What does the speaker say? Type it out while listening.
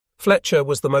Fletcher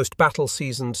was the most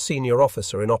battle-seasoned senior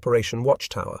officer in Operation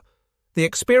Watchtower. The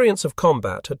experience of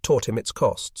combat had taught him its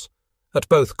costs. At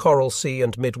both Coral Sea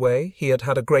and Midway, he had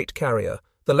had a great carrier,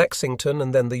 the Lexington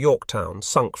and then the Yorktown,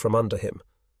 sunk from under him.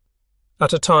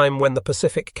 At a time when the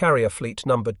Pacific carrier fleet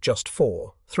numbered just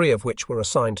 4, 3 of which were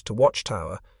assigned to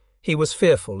Watchtower, he was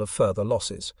fearful of further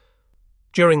losses.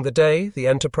 During the day, the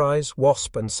Enterprise,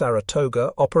 Wasp and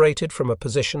Saratoga operated from a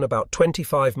position about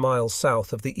 25 miles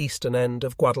south of the eastern end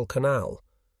of Guadalcanal.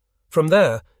 From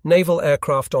there, naval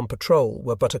aircraft on patrol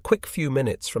were but a quick few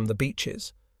minutes from the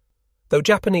beaches. Though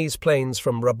Japanese planes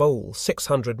from Rabaul,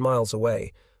 600 miles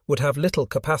away, would have little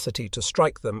capacity to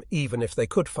strike them even if they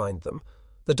could find them,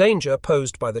 the danger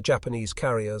posed by the Japanese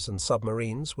carriers and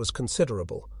submarines was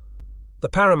considerable. The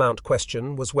paramount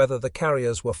question was whether the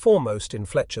carriers were foremost in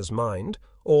Fletcher's mind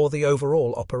or the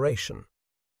overall operation.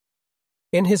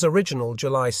 In his original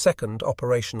July 2nd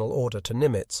operational order to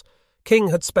Nimitz, King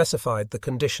had specified the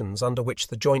conditions under which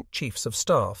the Joint Chiefs of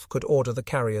Staff could order the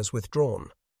carriers withdrawn.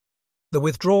 The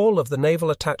withdrawal of the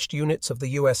naval-attached units of the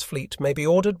U.S. fleet may be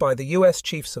ordered by the U.S.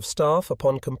 Chiefs of Staff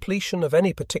upon completion of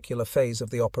any particular phase of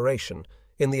the operation,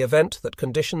 in the event that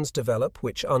conditions develop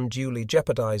which unduly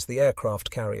jeopardize the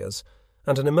aircraft carriers,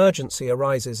 and an emergency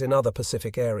arises in other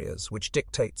Pacific areas which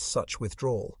dictates such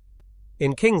withdrawal.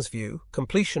 In King's view,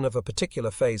 completion of a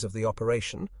particular phase of the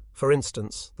operation, for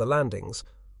instance, the landings,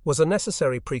 was a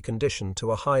necessary precondition to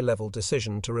a high-level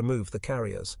decision to remove the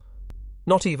carriers.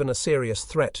 Not even a serious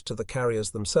threat to the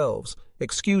carriers themselves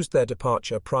excused their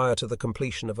departure prior to the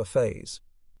completion of a phase.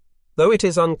 Though it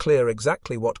is unclear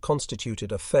exactly what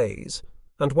constituted a phase,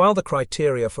 and while the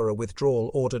criteria for a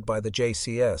withdrawal ordered by the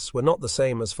JCS were not the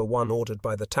same as for one ordered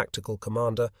by the tactical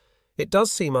commander, it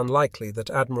does seem unlikely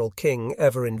that Admiral King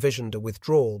ever envisioned a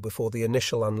withdrawal before the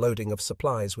initial unloading of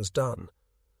supplies was done.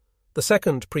 The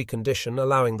second precondition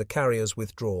allowing the carriers'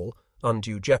 withdrawal,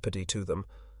 undue jeopardy to them,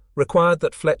 required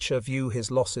that Fletcher view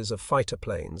his losses of fighter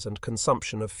planes and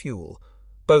consumption of fuel,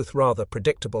 both rather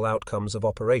predictable outcomes of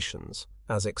operations,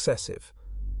 as excessive.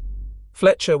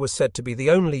 Fletcher was said to be the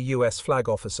only U.S. flag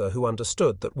officer who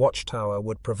understood that Watchtower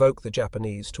would provoke the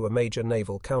Japanese to a major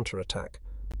naval counterattack.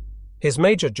 His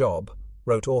major job,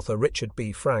 wrote author Richard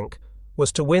B. Frank,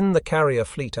 was to win the carrier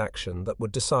fleet action that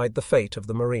would decide the fate of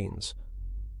the Marines.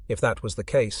 If that was the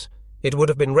case, it would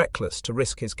have been reckless to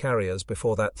risk his carriers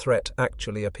before that threat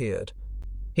actually appeared.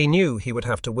 He knew he would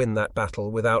have to win that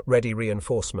battle without ready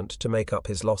reinforcement to make up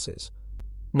his losses.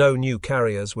 No new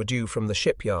carriers were due from the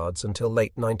shipyards until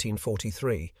late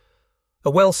 1943.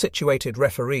 A well-situated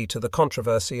referee to the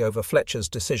controversy over Fletcher's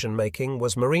decision-making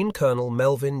was Marine Colonel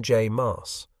Melvin J.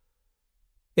 Mars.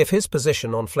 If his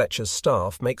position on Fletcher's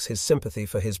staff makes his sympathy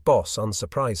for his boss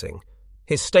unsurprising,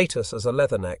 his status as a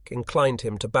leatherneck inclined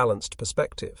him to balanced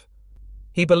perspective.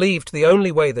 He believed the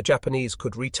only way the Japanese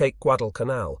could retake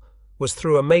Guadalcanal was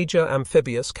through a major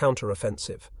amphibious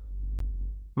counteroffensive.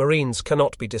 Marines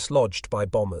cannot be dislodged by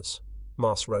bombers,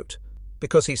 Mars wrote.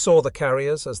 Because he saw the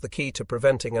carriers as the key to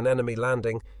preventing an enemy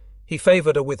landing, he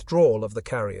favored a withdrawal of the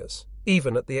carriers,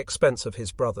 even at the expense of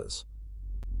his brothers.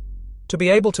 To be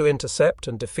able to intercept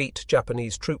and defeat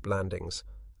Japanese troop landings,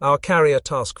 our carrier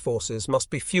task forces must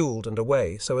be fueled and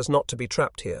away so as not to be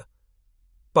trapped here.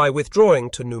 By withdrawing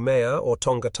to Noumea or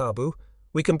Tongatabu,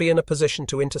 we can be in a position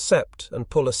to intercept and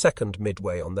pull a second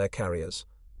Midway on their carriers.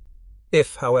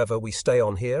 If, however, we stay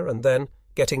on here and then,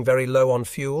 getting very low on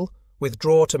fuel,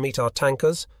 withdraw to meet our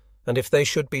tankers, and if they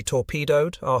should be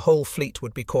torpedoed, our whole fleet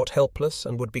would be caught helpless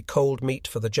and would be cold meat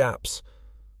for the Japs,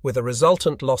 with a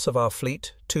resultant loss of our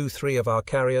fleet, 2-3 of our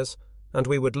carriers, and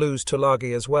we would lose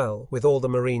Tulagi as well, with all the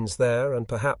Marines there and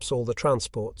perhaps all the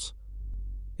transports.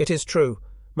 It is true,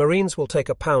 Marines will take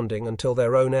a pounding until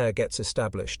their own air gets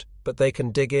established, but they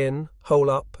can dig in, hole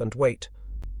up, and wait.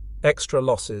 Extra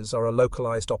losses are a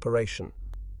localized operation.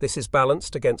 This is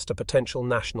balanced against a potential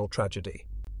national tragedy.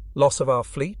 Loss of our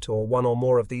fleet or one or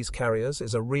more of these carriers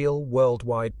is a real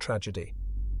worldwide tragedy.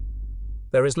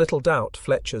 There is little doubt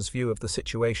Fletcher's view of the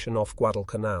situation off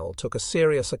Guadalcanal took a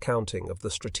serious accounting of the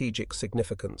strategic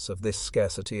significance of this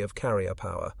scarcity of carrier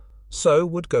power. So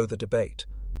would go the debate.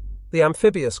 The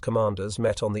amphibious commanders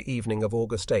met on the evening of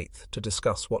August 8th to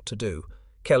discuss what to do,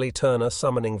 Kelly Turner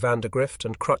summoning Vandergrift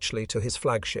and Crutchley to his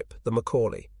flagship, the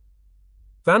Macaulay.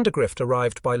 Vandergrift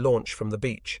arrived by launch from the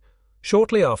beach.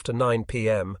 Shortly after 9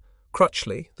 p.m.,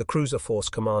 Crutchley, the cruiser force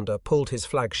commander, pulled his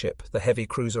flagship, the heavy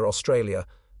cruiser Australia,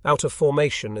 out of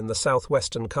formation in the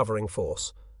southwestern covering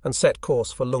force and set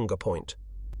course for Lunga Point.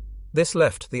 This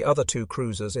left the other 2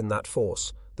 cruisers in that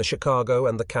force, the Chicago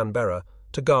and the Canberra,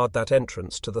 to guard that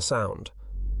entrance to the Sound.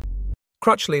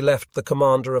 Crutchley left the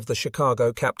commander of the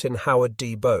Chicago, Captain Howard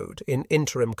D. Bode, in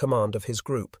interim command of his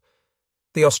group.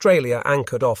 The Australia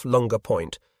anchored off Lunga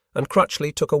Point, and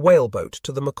Crutchley took a whaleboat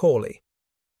to the Macaulay.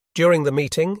 During the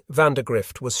meeting,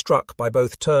 Vandergrift was struck by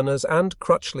both Turner's and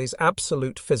Crutchley's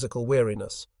absolute physical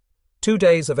weariness. 2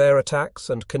 days of air attacks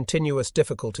and continuous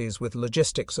difficulties with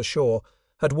logistics ashore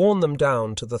had worn them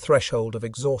down to the threshold of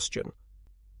exhaustion.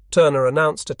 Turner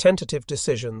announced a tentative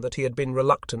decision that he had been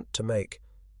reluctant to make.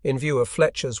 In view of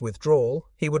Fletcher's withdrawal,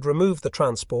 he would remove the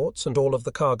transports and all of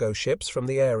the cargo ships from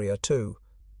the area too.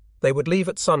 They would leave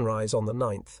at sunrise on the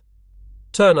 9th.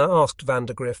 Turner asked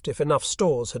Vandergrift if enough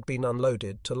stores had been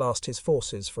unloaded to last his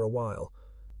forces for a while.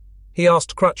 He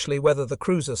asked Crutchley whether the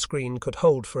cruiser screen could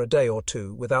hold for a day or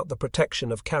two without the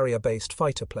protection of carrier-based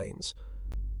fighter planes.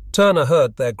 Turner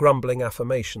heard their grumbling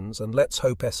affirmations and let's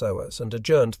hope SOS and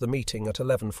adjourned the meeting at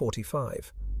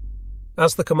 11:45.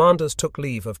 As the commanders took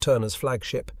leave of Turner's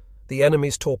flagship, the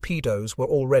enemy's torpedoes were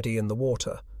already in the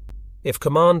water. If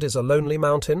command is a lonely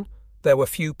mountain, there were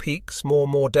few peaks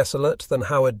more desolate than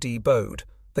Howard D. Bode,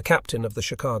 the captain of the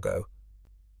Chicago.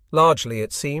 Largely,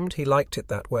 it seemed, he liked it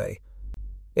that way.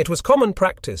 It was common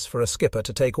practice for a skipper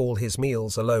to take all his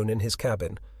meals alone in his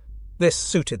cabin. This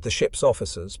suited the ship's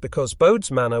officers because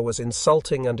Bode's manner was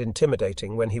insulting and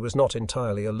intimidating when he was not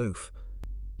entirely aloof.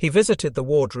 He visited the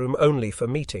wardroom only for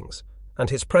meetings, and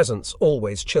his presence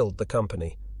always chilled the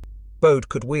company. Bode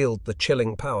could wield the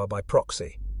chilling power by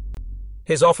proxy.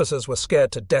 His officers were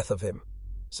scared to death of him,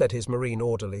 said his marine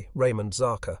orderly, Raymond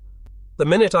Zarka. The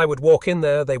minute I would walk in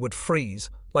there, they would freeze,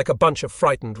 like a bunch of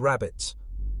frightened rabbits.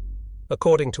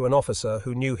 According to an officer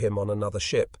who knew him on another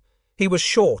ship, he was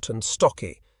short and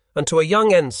stocky, and to a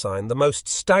young ensign the most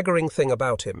staggering thing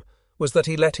about him was that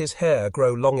he let his hair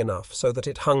grow long enough so that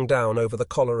it hung down over the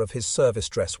collar of his service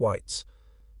dress whites.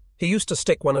 He used to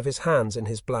stick one of his hands in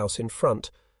his blouse in front,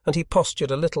 and he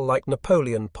postured a little like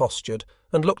Napoleon postured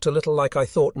and looked a little like I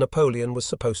thought Napoleon was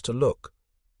supposed to look.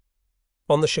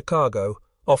 On the Chicago,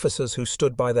 officers who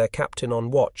stood by their captain on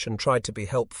watch and tried to be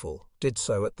helpful did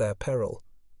so at their peril.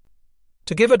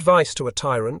 To give advice to a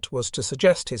tyrant was to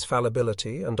suggest his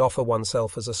fallibility and offer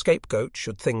oneself as a scapegoat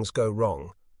should things go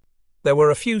wrong. There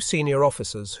were a few senior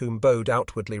officers whom Bode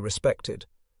outwardly respected,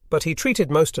 but he treated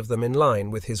most of them in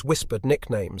line with his whispered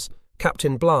nicknames,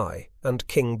 Captain Bligh and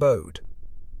King Bode.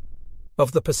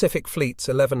 Of the Pacific Fleet's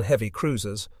 11 heavy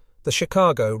cruisers, the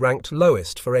Chicago ranked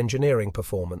lowest for engineering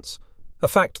performance, a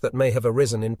fact that may have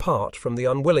arisen in part from the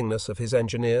unwillingness of his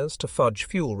engineers to fudge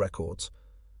fuel records,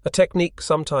 a technique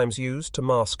sometimes used to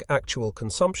mask actual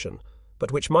consumption,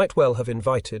 but which might well have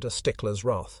invited a stickler's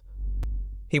wrath.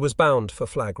 He was bound for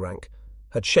flag rank,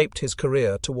 had shaped his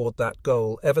career toward that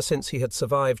goal ever since he had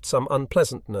survived some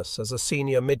unpleasantness as a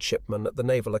senior midshipman at the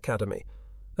Naval Academy,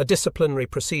 a disciplinary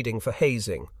proceeding for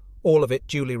hazing, all of it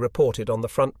duly reported on the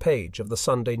front page of the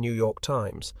Sunday New York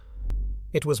Times.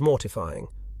 It was mortifying,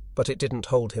 but it didn't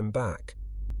hold him back.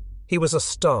 He was a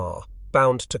star,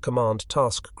 bound to command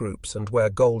task groups and wear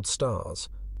gold stars.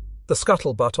 The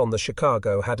scuttlebutt on the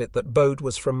Chicago had it that Bode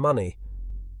was from money.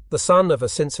 The son of a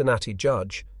Cincinnati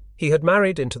judge, he had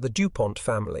married into the DuPont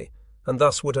family, and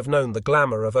thus would have known the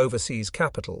glamour of overseas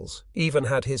capitals, even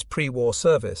had his pre-war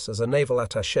service as a naval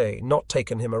attaché not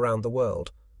taken him around the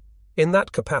world. In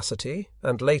that capacity,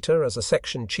 and later as a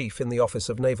section chief in the Office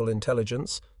of Naval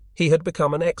Intelligence, he had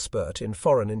become an expert in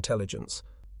foreign intelligence.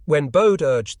 When Bode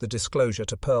urged the disclosure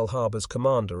to Pearl Harbor's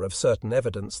commander of certain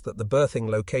evidence that the berthing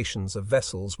locations of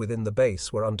vessels within the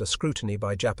base were under scrutiny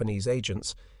by Japanese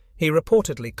agents, he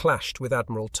reportedly clashed with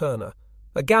Admiral Turner,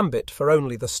 a gambit for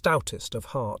only the stoutest of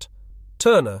heart.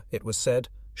 Turner, it was said,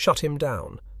 shut him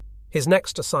down. His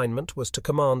next assignment was to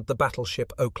command the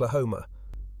battleship Oklahoma.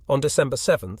 On December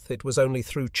 7th, it was only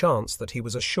through chance that he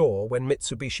was ashore when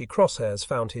Mitsubishi crosshairs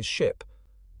found his ship.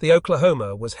 The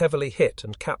Oklahoma was heavily hit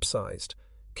and capsized,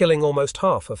 killing almost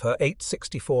half of her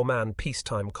 864-man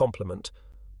peacetime complement.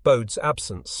 Bode's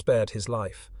absence spared his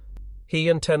life. He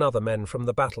and 10 other men from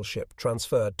the battleship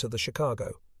transferred to the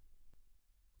Chicago.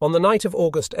 On the night of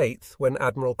August 8th, when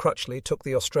Admiral Crutchley took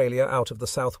the Australia out of the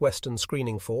southwestern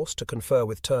screening force to confer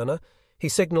with Turner, he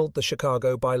signalled the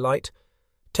Chicago by light,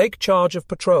 "Take charge of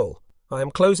patrol. I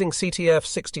am closing CTF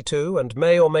 62 and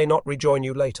may or may not rejoin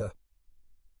you later."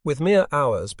 With mere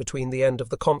hours between the end of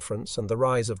the conference and the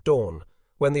rise of dawn,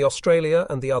 when the Australia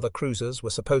and the other cruisers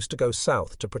were supposed to go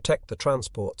south to protect the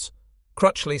transports,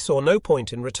 Crutchley saw no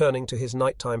point in returning to his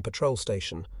nighttime patrol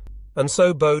station, and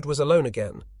so Bode was alone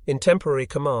again, in temporary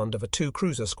command of a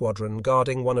 2-cruiser squadron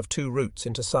guarding one of 2 routes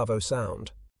into Savo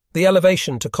Sound. The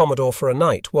elevation to Commodore for a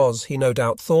night was, he no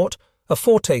doubt thought, a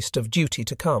foretaste of duty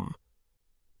to come.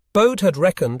 Bode had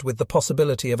reckoned with the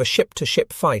possibility of a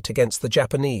ship-to-ship fight against the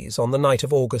Japanese on the night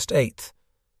of August 8th.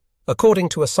 According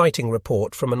to a sighting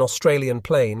report from an Australian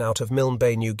plane out of Milne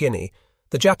Bay, New Guinea,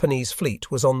 the Japanese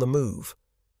fleet was on the move.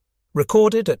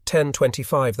 Recorded at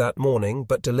 10:25 that morning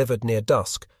but delivered near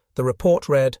dusk, the report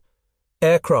read,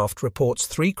 "Aircraft reports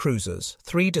 3 cruisers,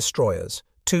 3 destroyers,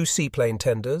 2 seaplane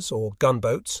tenders or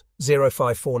gunboats,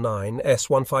 0549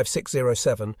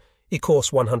 S15607,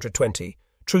 E-course 120,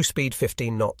 true speed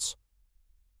 15 knots.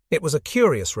 It was a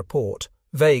curious report,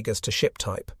 vague as to ship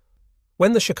type.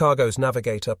 When the Chicago's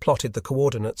navigator plotted the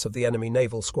coordinates of the enemy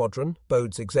naval squadron,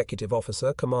 Bode's executive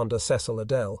officer, Commander Cecil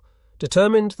Adele,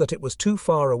 determined that it was too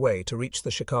far away to reach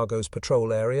the Chicago's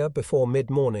patrol area before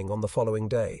mid-morning on the following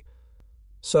day.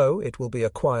 So it will be a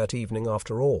quiet evening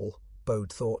after all,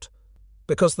 Bode thought.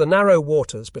 Because the narrow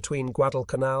waters between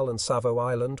Guadalcanal and Savo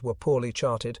Island were poorly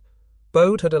charted,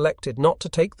 Bode had elected not to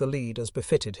take the lead as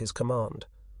befitted his command.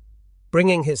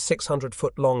 Bringing his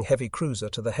 600-foot-long heavy cruiser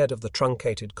to the head of the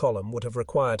truncated column would have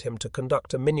required him to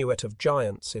conduct a minuet of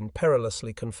giants in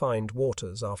perilously confined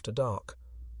waters after dark.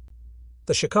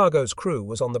 The Chicago's crew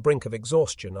was on the brink of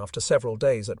exhaustion after several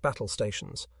days at battle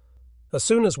stations. As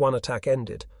soon as one attack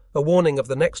ended, a warning of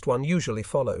the next one usually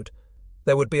followed.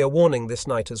 There would be a warning this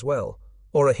night as well,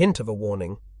 or a hint of a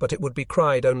warning, but it would be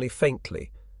cried only faintly,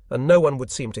 and no one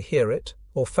would seem to hear it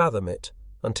or fathom it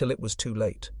until it was too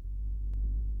late.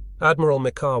 Admiral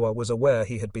Mikawa was aware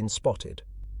he had been spotted.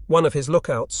 One of his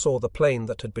lookouts saw the plane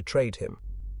that had betrayed him.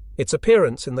 Its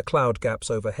appearance in the cloud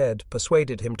gaps overhead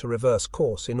persuaded him to reverse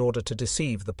course in order to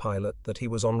deceive the pilot that he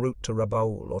was en route to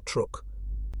Rabaul or Truk.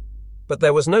 But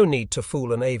there was no need to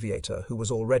fool an aviator who was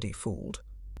already fooled.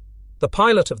 The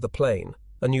pilot of the plane,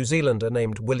 a New Zealander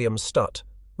named William Stutt,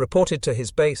 reported to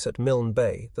his base at Milne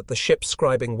Bay that the ship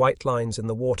scribing white lines in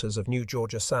the waters of New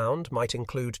Georgia Sound might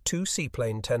include 2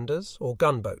 seaplane tenders or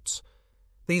gunboats.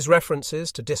 These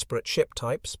references to disparate ship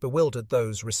types bewildered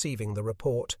those receiving the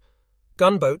report.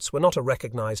 Gunboats were not a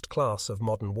recognized class of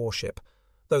modern warship,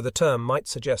 though the term might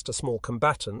suggest a small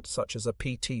combatant such as a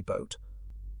PT boat.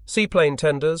 Seaplane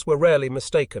tenders were rarely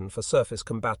mistaken for surface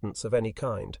combatants of any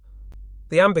kind.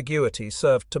 The ambiguity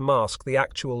served to mask the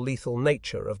actual lethal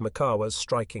nature of Mikawa's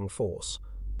striking force.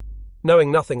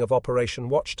 Knowing nothing of Operation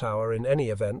Watchtower in any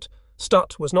event,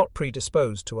 Stutt was not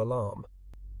predisposed to alarm.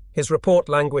 His report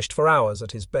languished for hours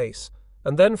at his base,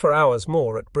 and then for hours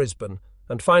more at Brisbane,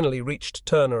 and finally reached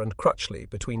Turner and Crutchley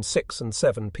between 6 and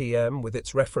 7 p.m. with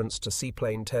its reference to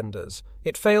seaplane tenders.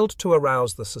 It failed to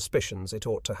arouse the suspicions it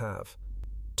ought to have.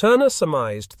 Turner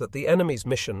surmised that the enemy's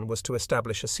mission was to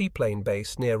establish a seaplane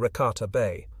base near Rakata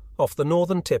Bay, off the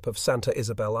northern tip of Santa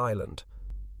Isabel Island.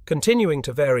 Continuing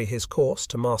to vary his course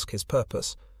to mask his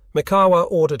purpose, Mikawa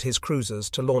ordered his cruisers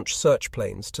to launch search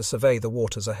planes to survey the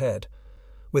waters ahead.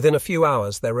 Within a few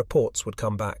hours their reports would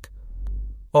come back.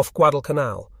 Off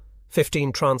Guadalcanal,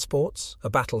 15 transports, a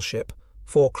battleship,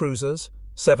 4 cruisers,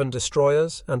 7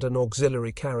 destroyers and an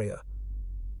auxiliary carrier.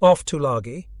 Off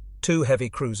Tulagi, 2 heavy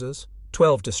cruisers,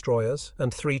 12 destroyers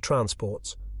and 3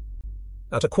 transports.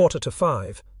 At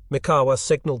 4:45, Mikawa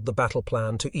signalled the battle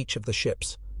plan to each of the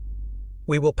ships.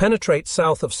 "We will penetrate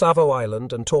south of Savo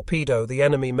Island and torpedo the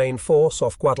enemy main force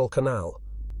off Guadalcanal.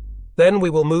 Then we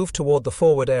will move toward the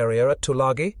forward area at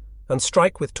Tulagi and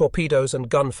strike with torpedoes and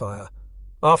gunfire,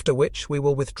 after which we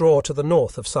will withdraw to the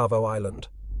north of Savo Island."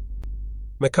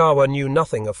 Mikawa knew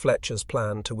nothing of Fletcher's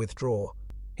plan to withdraw.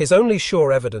 His only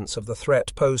sure evidence of the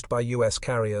threat posed by U.S.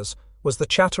 carriers was the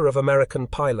chatter of American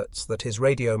pilots that his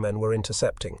radio men were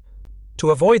intercepting.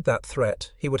 To avoid that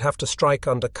threat, he would have to strike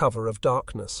under cover of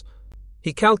darkness.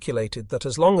 He calculated that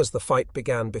as long as the fight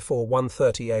began before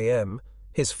 1:30 a.m.,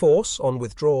 his force, on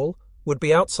withdrawal, would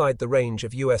be outside the range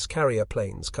of U.S. carrier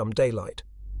planes come daylight.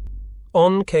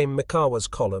 On came Mikawa's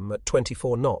column at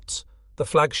 24 knots, the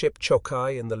flagship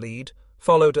Chokai in the lead,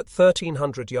 followed at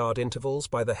 1,300-yard intervals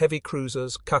by the heavy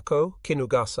cruisers Kako,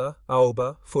 Kinugasa,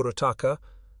 Aoba, Furutaka,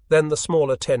 then the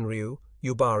smaller Tenryu,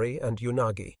 Yubari and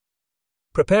Unagi.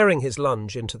 Preparing his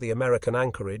lunge into the American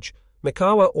anchorage,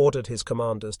 Mikawa ordered his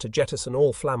commanders to jettison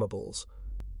all flammables.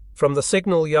 From the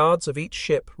signal yards of each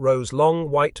ship rose long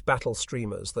white battle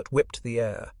streamers that whipped the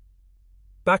air.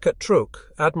 Back at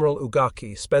Truk, Admiral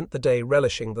Ugaki spent the day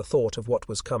relishing the thought of what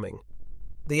was coming.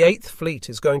 "The 8th Fleet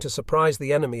is going to surprise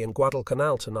the enemy in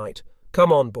Guadalcanal tonight.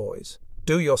 Come on, boys.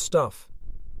 Do your stuff."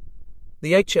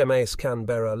 The HMAS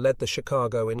Canberra led the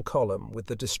Chicago in column with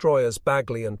the destroyers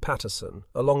Bagley and Patterson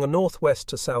along a northwest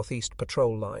to southeast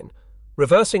patrol line,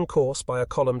 reversing course by a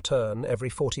column turn every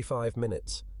 45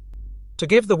 minutes. To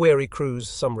give the weary crews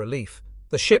some relief,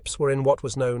 the ships were in what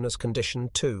was known as Condition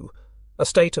 2, a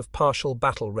state of partial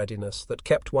battle readiness that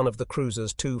kept one of the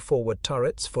cruiser's 2 forward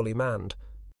turrets fully manned,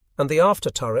 and the after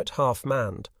turret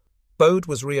half-manned. Bode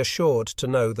was reassured to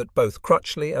know that both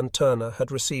Crutchley and Turner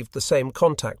had received the same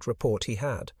contact report he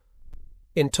had.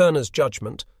 In Turner's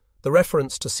judgment, the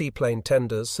reference to seaplane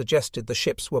tenders suggested the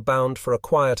ships were bound for a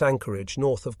quiet anchorage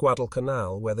north of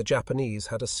Guadalcanal, where the Japanese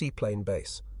had a seaplane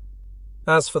base.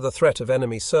 As for the threat of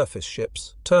enemy surface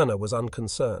ships, Turner was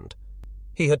unconcerned.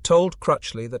 He had told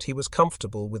Crutchley that he was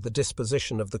comfortable with the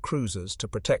disposition of the cruisers to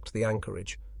protect the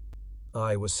anchorage.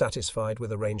 "I was satisfied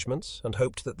with arrangements and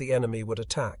hoped that the enemy would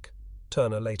attack,"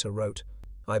 Turner later wrote.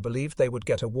 "I believed they would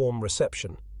get a warm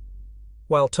reception."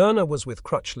 While Turner was with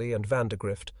Crutchley and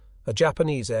Vandergrift, a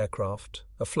Japanese aircraft,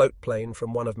 a float plane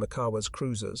from one of Mikawa's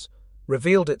cruisers,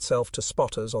 revealed itself to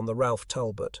spotters on the Ralph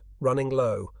Talbot, running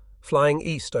low, flying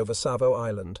east over Savo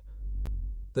Island.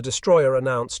 The destroyer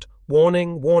announced,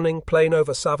 "Warning, warning, plane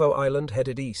over Savo Island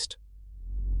headed east."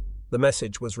 The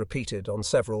message was repeated on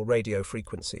several radio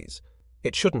frequencies.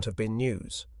 It shouldn't have been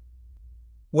news.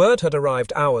 Word had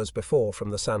arrived hours before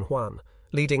from the San Juan,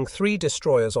 leading 3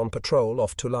 destroyers on patrol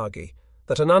off Tulagi,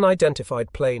 that an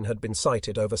unidentified plane had been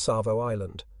sighted over Savo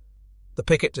Island. The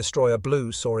picket destroyer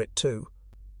Blue saw it too.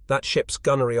 That ship's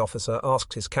gunnery officer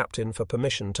asked his captain for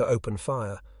permission to open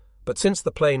fire, but since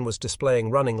the plane was displaying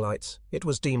running lights, it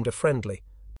was deemed a friendly.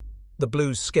 The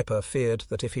Blue's skipper feared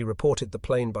that if he reported the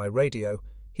plane by radio,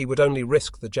 he would only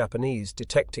risk the Japanese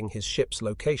detecting his ship's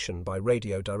location by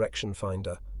radio direction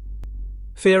finder.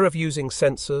 Fear of using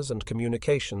sensors and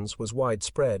communications was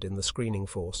widespread in the screening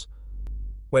force.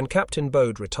 When Captain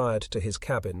Bode retired to his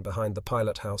cabin behind the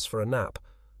pilot house for a nap,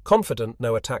 confident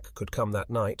no attack could come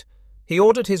that night, he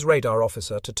ordered his radar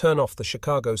officer to turn off the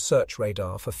Chicago search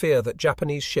radar for fear that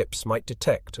Japanese ships might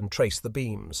detect and trace the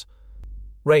beams.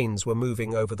 Rains were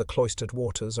moving over the cloistered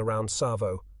waters around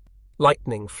Savo.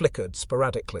 Lightning flickered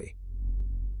sporadically.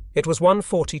 It was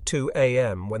 1:42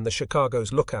 a.m. when the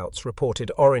Chicago's lookouts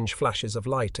reported orange flashes of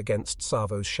light against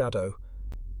Savo's shadow.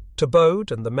 To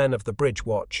Bode and the men of the bridge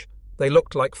watch, they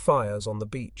looked like fires on the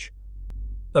beach.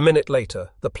 A minute later,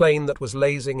 the plane that was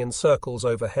lazing in circles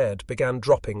overhead began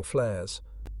dropping flares.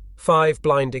 5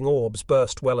 blinding orbs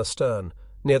burst well astern,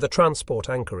 near the transport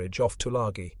anchorage off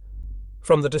Tulagi.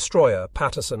 From the destroyer,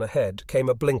 Patterson ahead, came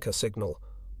a blinker signal.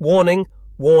 "Warning!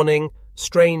 Warning!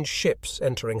 Strange ships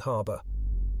entering harbour."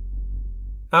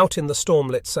 Out in the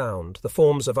storm-lit sound, the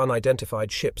forms of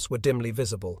unidentified ships were dimly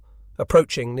visible,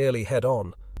 approaching nearly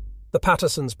head-on. The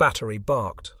Patterson's battery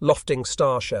barked, lofting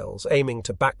star shells, aiming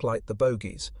to backlight the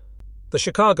bogies. The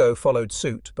Chicago followed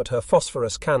suit, but her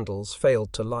phosphorus candles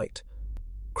failed to light.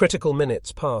 Critical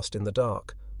minutes passed in the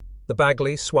dark. The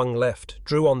Bagley swung left,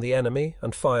 drew on the enemy,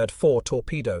 and fired 4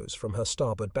 torpedoes from her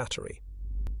starboard battery.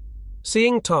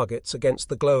 Seeing targets against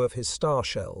the glow of his star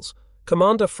shells,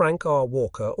 Commander Frank R.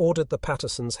 Walker ordered the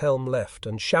Patterson's helm left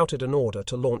and shouted an order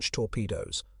to launch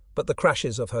torpedoes, but the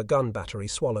crashes of her gun battery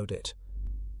swallowed it.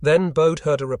 Then Bode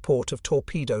heard a report of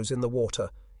torpedoes in the water,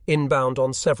 inbound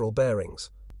on several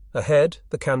bearings. Ahead,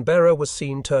 the Canberra was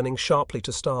seen turning sharply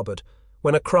to starboard,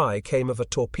 when a cry came of a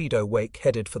torpedo wake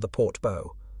headed for the port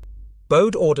bow.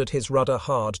 Bode ordered his rudder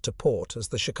hard to port as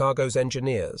the Chicago's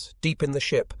engineers, deep in the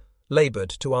ship, laboured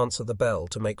to answer the bell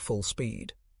to make full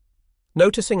speed.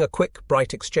 Noticing a quick,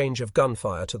 bright exchange of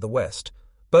gunfire to the west,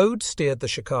 Bode steered the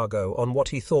Chicago on what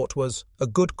he thought was a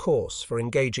good course for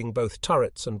engaging both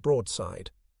turrets and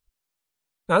broadside.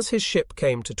 As his ship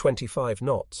came to 25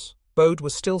 knots, Bode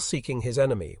was still seeking his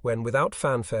enemy when, without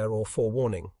fanfare or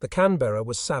forewarning, the Canberra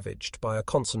was savaged by a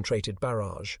concentrated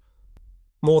barrage.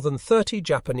 More than 30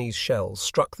 Japanese shells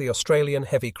struck the Australian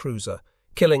heavy cruiser,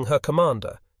 killing her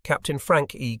commander, Captain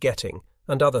Frank E. Getting,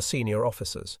 and other senior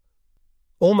officers.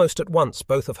 Almost at once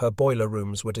both of her boiler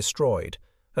rooms were destroyed,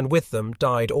 and with them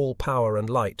died all power and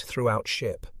light throughout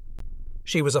ship.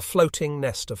 She was a floating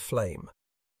nest of flame.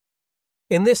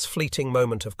 In this fleeting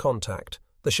moment of contact,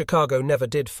 the Chicago never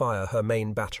did fire her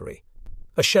main battery.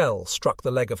 A shell struck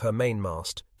the leg of her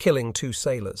mainmast, killing 2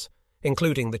 sailors,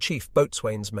 including the chief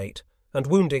boatswain's mate, and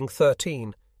wounding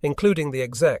 13, including the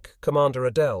exec, Commander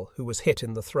Adele, who was hit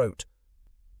in the throat.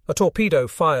 A torpedo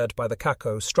fired by the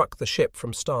Caco struck the ship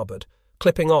from starboard,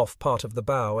 clipping off part of the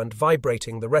bow and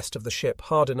vibrating the rest of the ship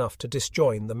hard enough to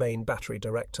disjoin the main battery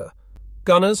director.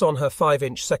 Gunners on her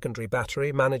 5-inch secondary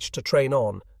battery managed to train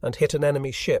on and hit an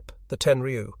enemy ship, the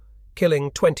Tenryu, killing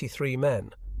 23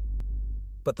 men.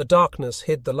 But the darkness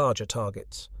hid the larger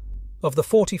targets. Of the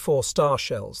 44 star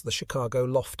shells the Chicago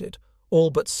lofted, all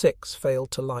but 6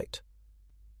 failed to light.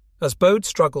 As Bode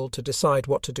struggled to decide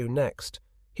what to do next,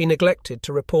 he neglected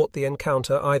to report the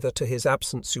encounter either to his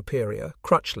absent superior,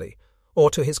 Crutchley, or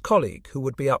to his colleague who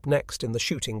would be up next in the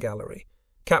shooting gallery,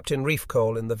 Captain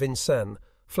Reefcoal in the Vincennes,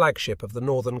 flagship of the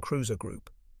Northern Cruiser Group.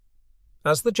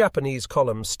 As the Japanese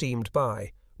column steamed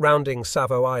by, rounding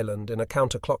Savo Island in a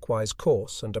counterclockwise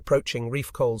course and approaching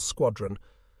Reefcoal's squadron,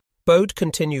 Bode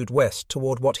continued west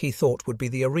toward what he thought would be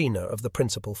the arena of the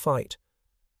principal fight.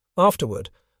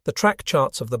 Afterward, the track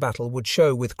charts of the battle would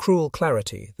show with cruel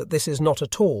clarity that this is not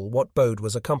at all what Bode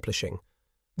was accomplishing.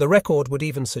 The record would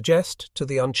even suggest, to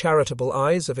the uncharitable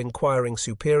eyes of inquiring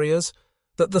superiors,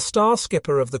 that the star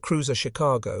skipper of the cruiser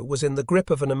Chicago was in the grip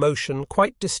of an emotion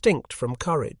quite distinct from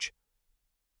courage.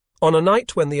 On a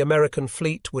night when the American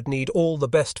fleet would need all the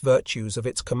best virtues of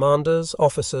its commanders,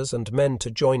 officers, and men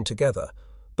to join together,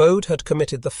 Bode had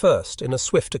committed the first in a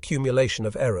swift accumulation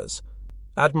of errors.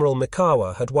 Admiral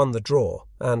Mikawa had won the draw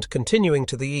and, continuing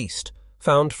to the east,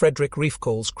 found Frederick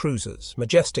Reefcoal's cruisers,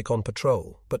 majestic on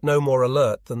patrol, but no more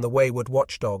alert than the wayward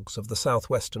watchdogs of the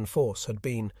southwestern force had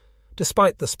been,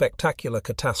 despite the spectacular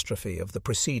catastrophe of the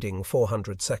preceding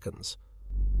 400 seconds.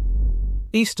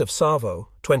 East of Savo,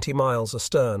 20 miles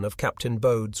astern of Captain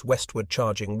Bode's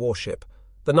westward-charging warship,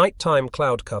 the nighttime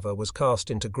cloud cover was cast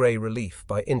into grey relief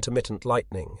by intermittent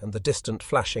lightning and the distant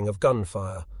flashing of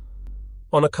gunfire.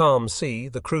 On a calm sea,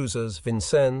 the cruisers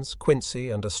Vincennes, Quincy,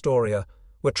 and Astoria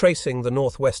were tracing the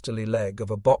northwesterly leg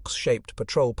of a box-shaped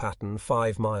patrol pattern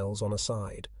 5 miles on a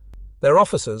side. Their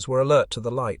officers were alert to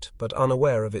the light, but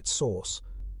unaware of its source.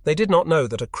 They did not know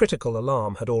that a critical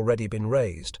alarm had already been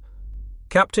raised.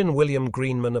 Captain William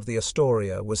Greenman of the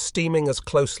Astoria was steaming as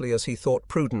closely as he thought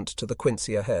prudent to the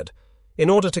Quincy ahead, in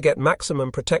order to get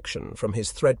maximum protection from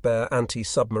his threadbare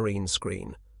anti-submarine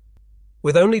screen.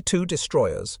 With only 2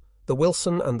 destroyers, the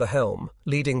Wilson and the Helm,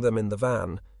 leading them in the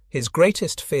van, his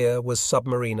greatest fear was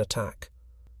submarine attack.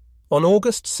 On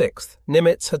August 6th,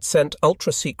 Nimitz had sent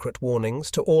ultra-secret warnings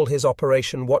to all his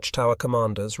Operation Watchtower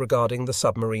commanders regarding the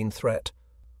submarine threat.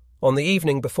 On the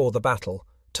evening before the battle,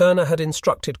 Turner had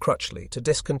instructed Crutchley to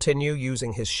discontinue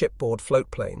using his shipboard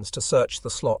floatplanes to search the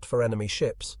slot for enemy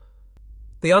ships.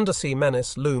 The undersea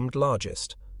menace loomed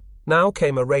largest. Now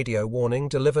came a radio warning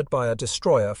delivered by a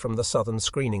destroyer from the Southern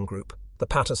Screening Group, the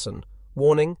Patterson.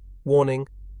 Warning, warning,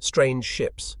 strange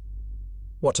ships.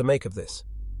 What to make of this?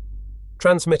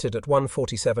 Transmitted at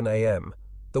 1:47 a.m.,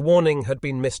 the warning had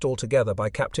been missed altogether by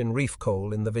Captain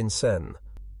Reefcoal in the Vincennes.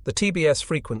 The TBS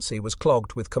frequency was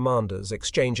clogged with commanders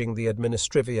exchanging the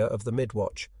administrivia of the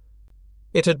midwatch.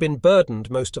 It had been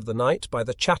burdened most of the night by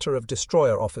the chatter of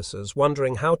destroyer officers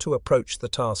wondering how to approach the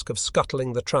task of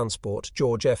scuttling the transport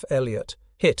George F. Elliott,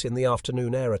 hit in the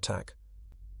afternoon air attack.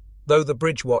 Though the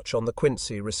bridge watch on the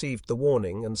Quincy received the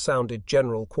warning and sounded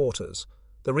general quarters,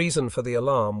 the reason for the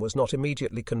alarm was not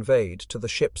immediately conveyed to the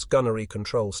ship's gunnery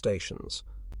control stations.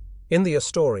 In the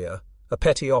Astoria, a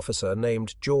petty officer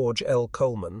named George L.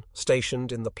 Coleman,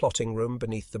 stationed in the plotting room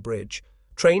beneath the bridge,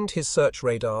 trained his search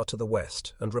radar to the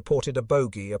west and reported a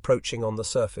bogey approaching on the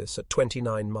surface at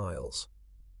 29 miles.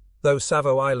 Though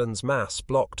Savo Island's mass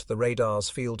blocked the radar's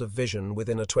field of vision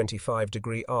within a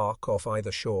 25-degree arc off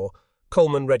either shore,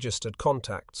 Coleman registered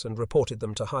contacts and reported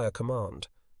them to higher command.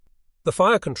 The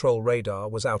fire control radar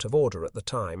was out of order at the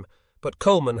time, but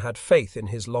Coleman had faith in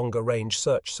his longer-range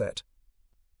search set.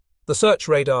 The search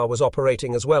radar was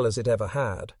operating as well as it ever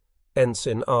had,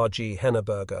 Ensign R.G.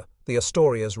 Henneberger, the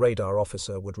Astoria's radar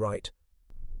officer, would write.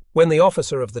 When the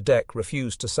officer of the deck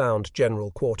refused to sound general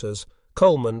quarters,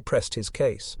 Coleman pressed his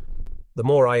case. The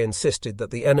more I insisted that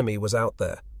the enemy was out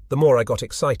there, the more I got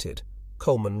excited,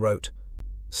 Coleman wrote.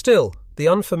 Still, the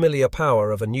unfamiliar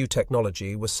power of a new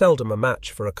technology was seldom a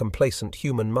match for a complacent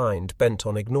human mind bent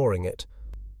on ignoring it.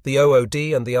 The OOD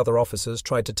and the other officers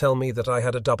tried to tell me that I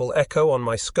had a double echo on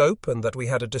my scope and that we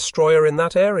had a destroyer in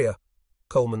that area,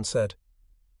 Coleman said.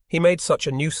 He made such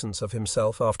a nuisance of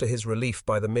himself after his relief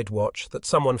by the mid-watch that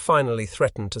someone finally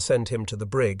threatened to send him to the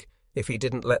brig if he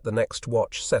didn't let the next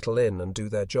watch settle in and do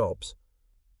their jobs.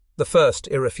 The first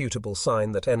irrefutable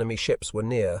sign that enemy ships were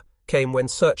near came when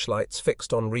searchlights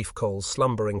fixed on Reefcoal's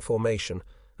slumbering formation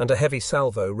and a heavy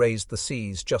salvo raised the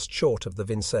seas just short of the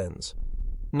Vincennes.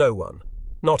 No one,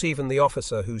 not even the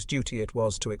officer whose duty it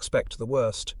was to expect the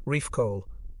worst, Reefcoal,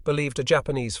 believed a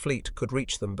Japanese fleet could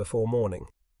reach them before morning.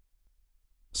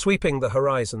 Sweeping the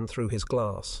horizon through his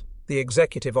glass, the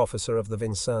executive officer of the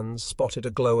Vincennes spotted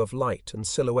a glow of light and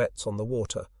silhouettes on the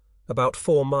water, about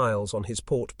 4 miles on his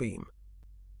port beam.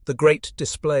 The great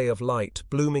display of light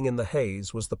blooming in the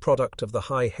haze was the product of the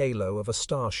high halo of a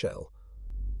star shell.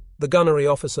 The gunnery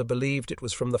officer believed it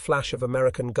was from the flash of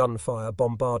American gunfire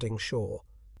bombarding shore.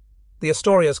 The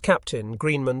Astoria's captain,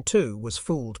 Greenman, too, was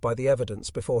fooled by the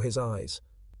evidence before his eyes.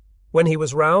 When he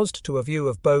was roused to a view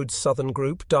of Bode's southern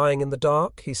group dying in the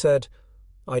dark, he said,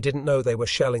 "I didn't know they were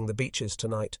shelling the beaches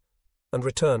tonight," and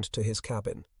returned to his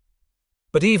cabin.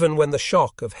 But even when the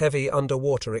shock of heavy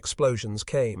underwater explosions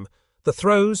came, the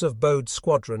throes of Bode's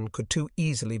squadron could too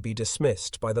easily be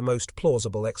dismissed by the most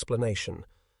plausible explanation: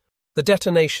 the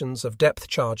detonations of depth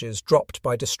charges dropped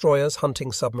by destroyers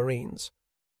hunting submarines.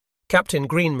 Captain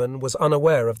Greenman was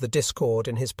unaware of the discord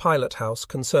in his pilot house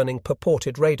concerning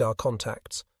purported radar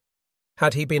contacts.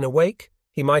 Had he been awake,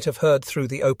 he might have heard through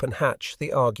the open hatch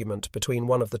the argument between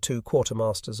one of the two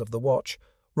quartermasters of the watch,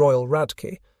 Royal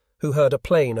Radke, who heard a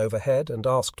plane overhead and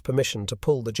asked permission to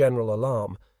pull the general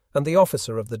alarm, and the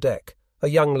officer of the deck, a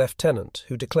young lieutenant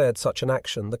who declared such an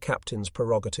action the captain's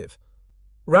prerogative.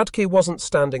 Radke wasn't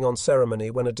standing on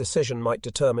ceremony when a decision might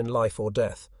determine life or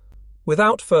death.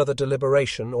 Without further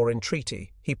deliberation or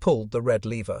entreaty, he pulled the red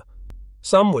lever.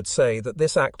 Some would say that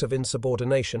this act of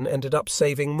insubordination ended up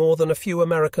saving more than a few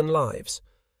American lives.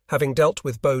 Having dealt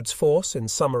with Bode's force in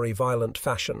summary violent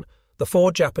fashion, the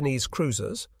 4 Japanese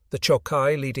cruisers, the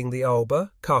Chokai leading the Aoba,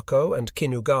 Kako, and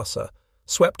Kinugasa,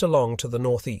 swept along to the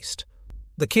northeast.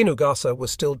 The Kinugasa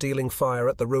was still dealing fire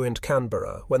at the ruined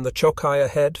Canberra when the Chokai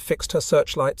ahead fixed her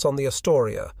searchlights on the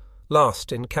Astoria,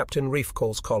 last in Captain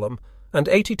Reefcall's column, and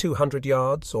 8,200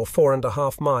 yards or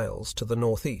 4.5 miles to the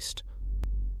northeast.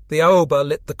 The Aoba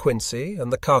lit the Quincy,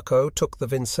 and the Kako took the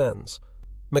Vincennes.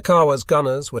 Mikawa's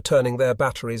gunners were turning their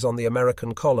batteries on the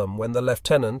American column when the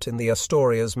lieutenant in the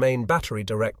Astoria's main battery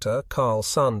director, Carl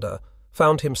Sander,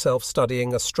 found himself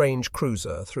studying a strange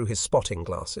cruiser through his spotting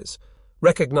glasses.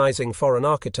 Recognizing foreign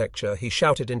architecture, he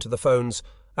shouted into the phones,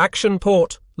 "Action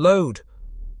port! Load!"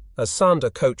 As Sander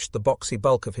coached the boxy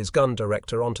bulk of his gun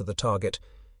director onto the target,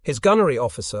 his gunnery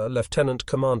officer, Lieutenant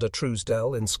Commander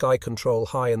Truesdell, in sky control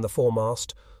high in the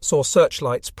foremast, saw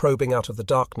searchlights probing out of the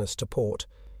darkness to port.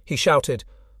 He shouted,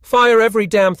 "Fire every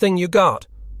damn thing you got!"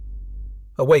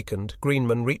 Awakened,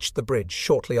 Greenman reached the bridge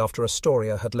shortly after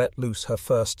Astoria had let loose her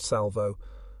first salvo.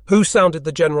 "Who sounded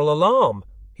the general alarm?"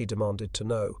 he demanded to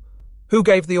know. "Who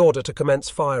gave the order to commence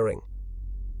firing?"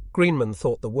 Greenman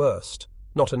thought the worst,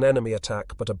 not an enemy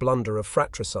attack but a blunder of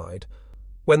fratricide.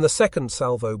 When the second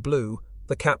salvo blew,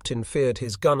 the captain feared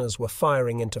his gunners were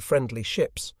firing into friendly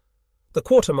ships. The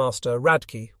quartermaster,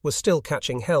 Radke, was still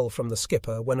catching hell from the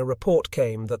skipper when a report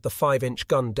came that the 5-inch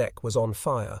gun deck was on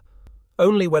fire.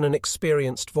 Only when an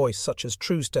experienced voice such as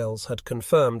Truesdell's had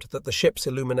confirmed that the ships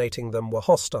illuminating them were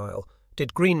hostile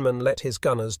did Greenman let his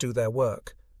gunners do their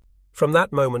work. From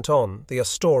that moment on, the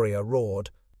Astoria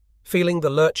roared. Feeling the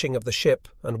lurching of the ship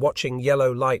and watching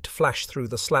yellow light flash through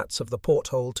the slats of the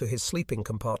porthole to his sleeping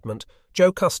compartment,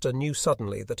 Joe Custer knew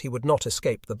suddenly that he would not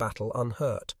escape the battle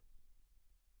unhurt.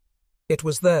 "It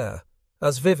was there,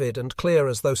 as vivid and clear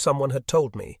as though someone had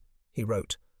told me," he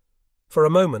wrote. For a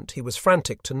moment he was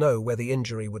frantic to know where the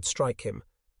injury would strike him,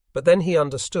 but then he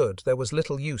understood there was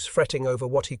little use fretting over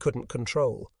what he couldn't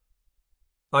control.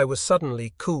 "I was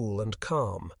suddenly cool and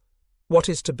calm. What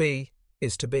is to be,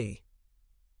 is to be."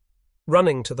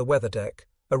 Running to the weather deck,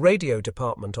 a radio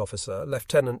department officer,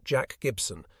 Lieutenant Jack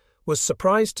Gibson, was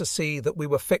surprised to see that we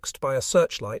were fixed by a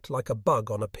searchlight like a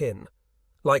bug on a pin.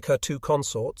 Like her two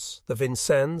consorts, the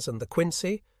Vincennes and the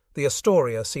Quincy, the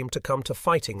Astoria seemed to come to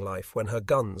fighting life when her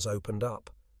guns opened up.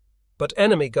 But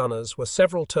enemy gunners were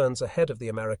several turns ahead of the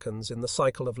Americans in the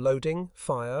cycle of loading,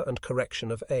 fire, and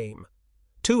correction of aim.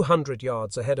 200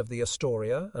 yards ahead of the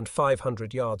Astoria and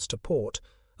 500 yards to port,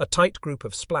 a tight group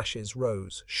of splashes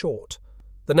rose, short.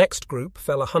 The next group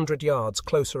fell 100 yards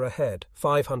closer ahead,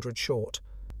 500 short.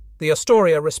 The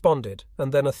Astoria responded,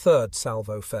 and then a third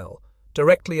salvo fell,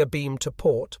 directly abeam to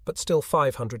port, but still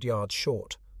 500 yards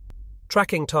short.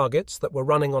 Tracking targets that were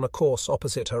running on a course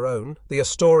opposite her own, the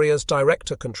Astoria's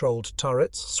director-controlled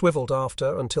turrets swiveled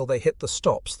after until they hit the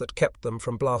stops that kept them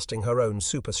from blasting her own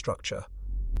superstructure.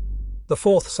 The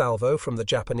fourth salvo from the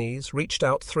Japanese reached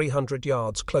out 300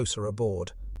 yards closer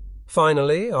aboard.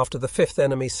 Finally, after the fifth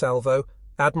enemy salvo,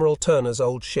 Admiral Turner's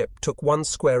old ship took one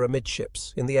square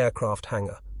amidships in the aircraft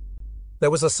hangar.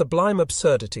 There was a sublime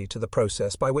absurdity to the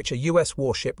process by which a U.S.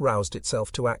 warship roused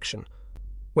itself to action.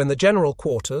 When the general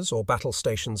quarters or battle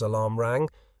station's alarm rang,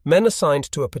 men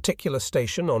assigned to a particular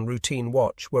station on routine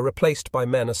watch were replaced by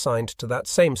men assigned to that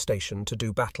same station to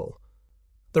do battle.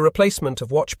 The replacement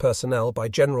of watch personnel by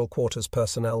general quarters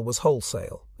personnel was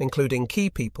wholesale, including key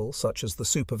people such as the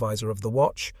supervisor of the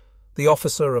watch, the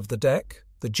officer of the deck,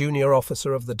 the junior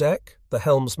officer of the deck, the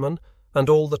helmsman, and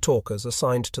all the talkers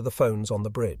assigned to the phones on the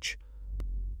bridge.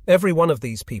 Every one of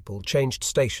these people changed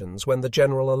stations when the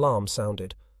general alarm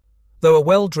sounded. Though a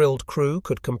well-drilled crew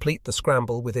could complete the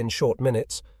scramble within short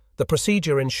minutes, The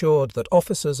procedure ensured that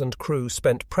officers and crew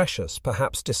spent precious,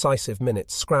 perhaps decisive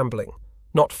minutes scrambling,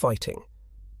 not fighting.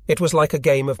 It was like a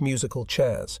game of musical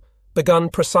chairs, begun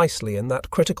precisely in that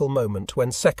critical moment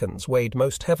when seconds weighed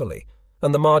most heavily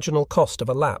and the marginal cost of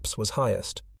a lapse was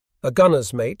highest. A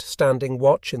gunner's mate, standing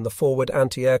watch in the forward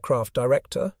anti-aircraft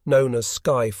director, known as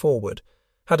Sky Forward,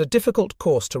 had a difficult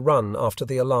course to run after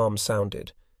the alarm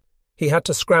sounded. He had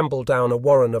to scramble down a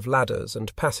warren of ladders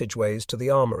and passageways to the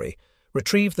armory,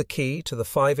 retrieve the key to the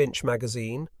 5-inch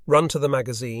magazine, run to the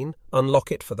magazine, unlock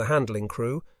it for the handling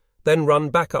crew, then run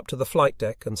back up to the flight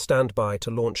deck and stand by to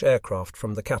launch aircraft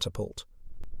from the catapult.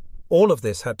 All of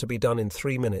this had to be done in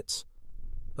 3 minutes.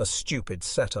 A stupid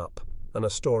setup, an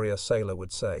Astoria sailor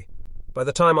would say. By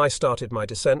the time I started my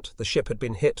descent, the ship had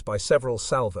been hit by several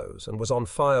salvos and was on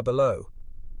fire below.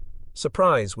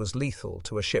 Surprise was lethal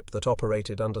to a ship that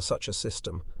operated under such a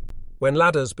system. When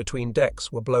ladders between decks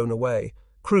were blown away,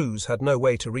 crews had no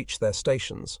way to reach their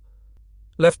stations.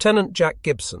 Lieutenant Jack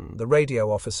Gibson, the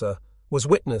radio officer, was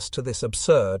witness to this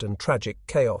absurd and tragic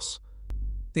chaos.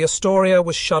 The Astoria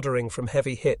was shuddering from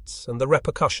heavy hits and the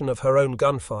repercussion of her own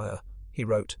gunfire, he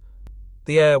wrote.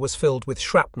 The air was filled with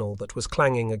shrapnel that was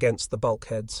clanging against the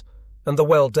bulkheads, and the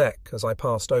well deck, as I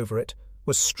passed over it,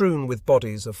 was strewn with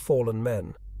bodies of fallen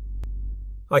men.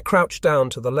 I crouched down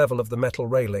to the level of the metal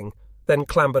railing, then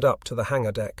clambered up to the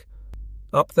hangar deck.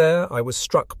 Up there I was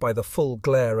struck by the full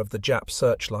glare of the Jap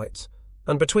searchlights,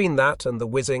 and between that and the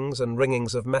whizzings and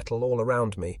ringings of metal all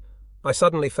around me, I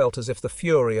suddenly felt as if the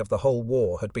fury of the whole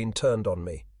war had been turned on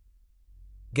me.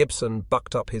 Gibson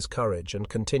bucked up his courage and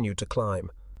continued to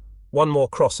climb. One more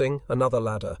crossing, another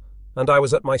ladder, and I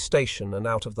was at my station and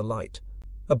out of the light.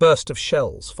 A burst of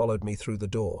shells followed me through the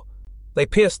door. They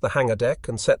pierced the hangar deck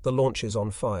and set the launches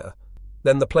on fire.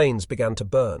 Then the planes began to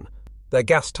burn. Their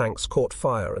gas tanks caught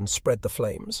fire and spread the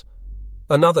flames.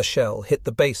 Another shell hit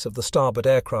the base of the starboard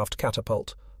aircraft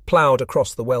catapult, ploughed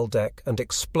across the well deck and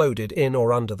exploded in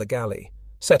or under the galley,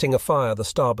 setting afire the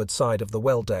starboard side of the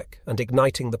well deck and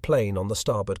igniting the plane on the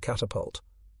starboard catapult.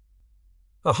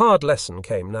 A hard lesson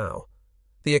came now.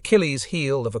 The Achilles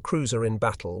heel of a cruiser in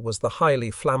battle was the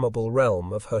highly flammable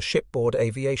realm of her shipboard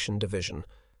aviation division.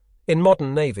 In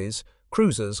modern navies,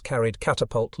 cruisers carried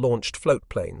catapult-launched float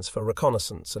planes for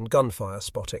reconnaissance and gunfire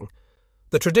spotting.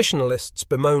 The traditionalists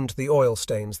bemoaned the oil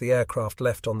stains the aircraft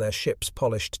left on their ship's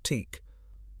polished teak.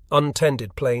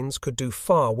 Untended planes could do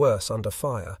far worse under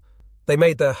fire. They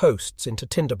made their hosts into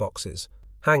tinderboxes.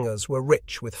 Hangars were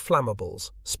rich with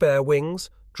flammables, spare wings,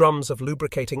 drums of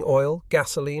lubricating oil,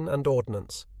 gasoline and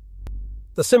ordnance.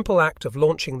 The simple act of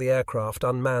launching the aircraft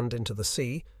unmanned into the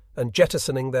sea and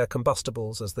jettisoning their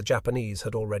combustibles as the Japanese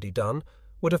had already done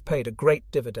would have paid a great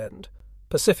dividend.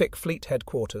 Pacific Fleet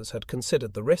Headquarters had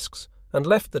considered the risks and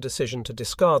left the decision to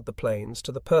discard the planes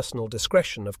to the personal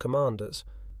discretion of commanders.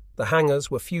 The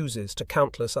hangars were fuses to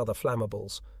countless other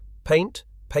flammables. Paint,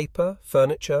 paper,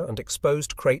 furniture and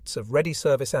exposed crates of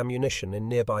ready-service ammunition in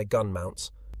nearby gun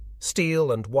mounts. Steel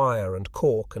and wire and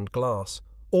cork and glass,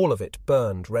 all of it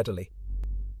burned readily.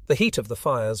 The heat of the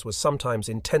fires was sometimes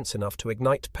intense enough to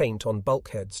ignite paint on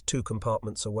bulkheads 2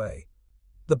 compartments away.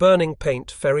 The burning paint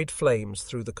ferried flames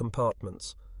through the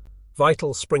compartments.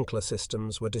 Vital sprinkler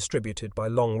systems were distributed by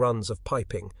long runs of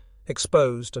piping,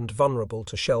 exposed and vulnerable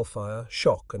to shellfire,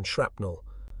 shock and shrapnel.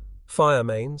 Fire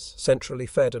mains, centrally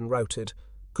fed and routed,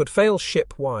 could fail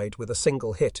ship-wide with a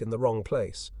single hit in the wrong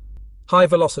place.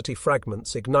 High-velocity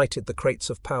fragments ignited the crates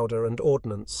of powder and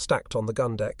ordnance stacked on the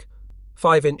gun deck.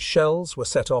 5-inch shells were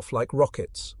set off like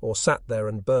rockets or sat there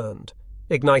and burned,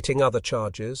 igniting other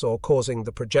charges or causing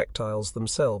the projectiles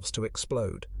themselves to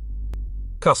explode.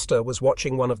 Custer was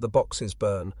watching one of the boxes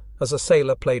burn as a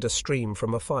sailor played a stream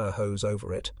from a fire hose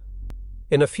over it.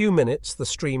 In a few minutes the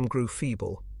stream grew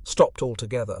feeble, stopped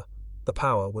altogether. The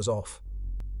power was off.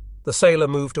 The sailor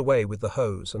moved away with the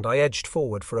hose, and I edged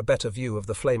forward for a better view of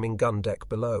the flaming gun deck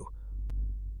below.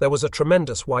 There was a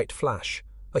tremendous white flash,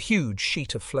 a huge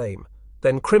sheet of flame,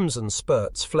 then crimson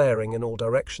spurts flaring in all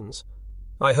directions.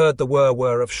 I heard the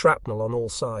whir-whir of shrapnel on all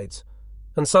sides,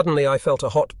 and suddenly I felt a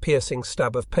hot, piercing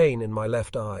stab of pain in my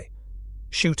left eye.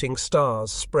 Shooting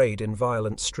stars sprayed in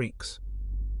violent streaks.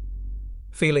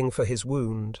 Feeling for his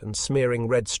wound and smearing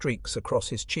red streaks across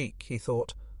his cheek, he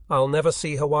thought, "I'll never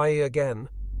see Hawaii again."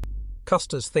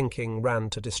 Custer's thinking ran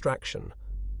to distraction.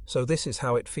 So this is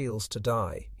how it feels to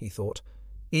die, he thought,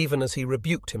 even as he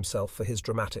rebuked himself for his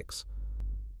dramatics.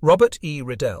 Robert E.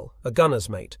 Riddell, a gunner's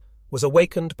mate, was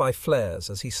awakened by flares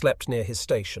as he slept near his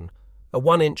station, a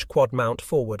 1-inch quad mount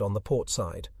forward on the port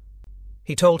side.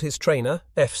 He told his trainer,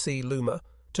 F.C. Loomer,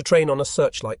 to train on a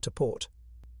searchlight to port.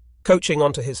 Coaching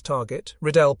onto his target,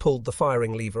 Riddell pulled the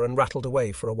firing lever and rattled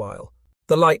away for a while.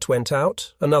 The light went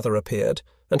out, another appeared,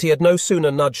 and he had no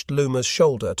sooner nudged Luma's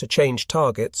shoulder to change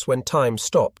targets when time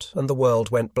stopped and the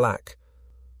world went black.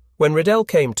 When Riddell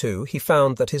came to, he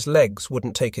found that his legs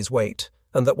wouldn't take his weight,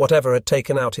 and that whatever had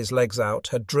taken his legs out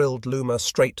had drilled Luma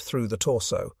straight through the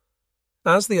torso.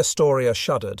 As the Astoria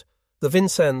shuddered, the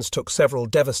Vincennes took several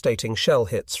devastating shell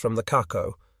hits from the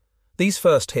Kako. These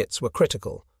first hits were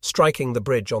critical, striking the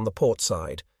bridge on the port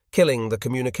side, killing the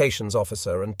communications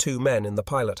officer and 2 men in the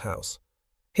pilot house.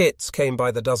 Hits came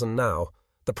by the dozen now,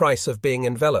 the price of being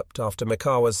enveloped after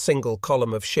Mikawa's single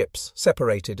column of ships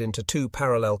separated into 2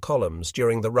 parallel columns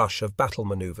during the rush of battle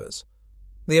maneuvers.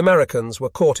 The Americans were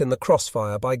caught in the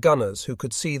crossfire by gunners who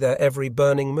could see their every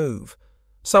burning move.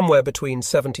 Somewhere between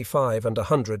 75 and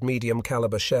 100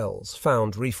 medium-caliber shells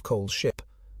found Reef Cole's ship.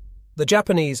 The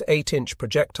Japanese 8-inch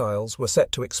projectiles were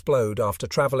set to explode after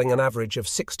travelling an average of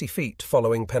 60 feet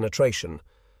following penetration.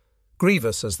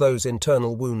 Grievous as those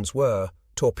internal wounds were,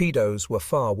 torpedoes were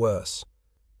far worse.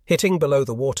 Hitting below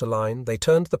the waterline, they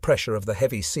turned the pressure of the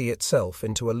heavy sea itself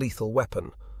into a lethal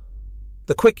weapon.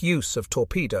 The quick use of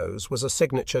torpedoes was a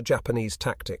signature Japanese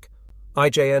tactic.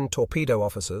 IJN torpedo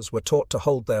officers were taught to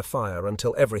hold their fire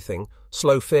until everything,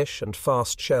 slow fish and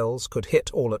fast shells, could hit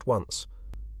all at once.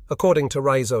 According to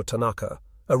Raizo Tanaka,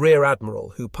 a rear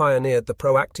admiral who pioneered the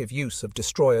proactive use of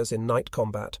destroyers in night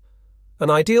combat, an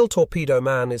ideal torpedo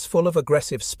man is full of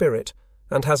aggressive spirit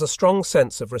and has a strong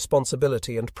sense of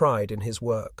responsibility and pride in his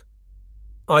work.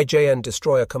 IJN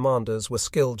destroyer commanders were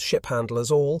skilled ship handlers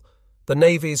all, the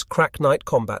Navy's crack night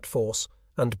combat force,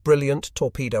 and brilliant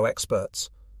torpedo experts.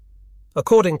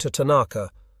 According to Tanaka,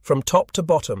 from top to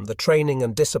bottom the training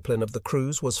and discipline of the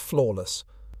crews was flawless.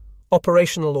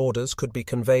 Operational orders could be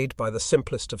conveyed by the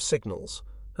simplest of signals,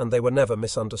 and they were never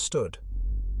misunderstood.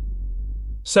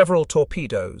 Several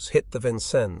torpedoes hit the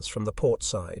Vincennes from the port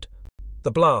side.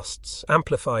 The blasts,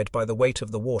 amplified by the weight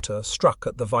of the water, struck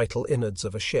at the vital innards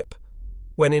of a ship.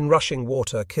 When inrushing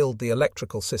water killed the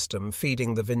electrical system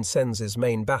feeding the Vincennes'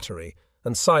 main battery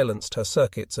and silenced her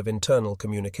circuits of internal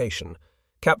communication,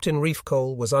 Captain Reef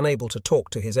Cole was unable to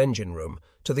talk to his engine room,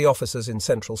 to the officers in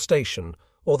Central Station,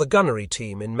 or the gunnery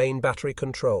team in main battery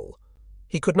control.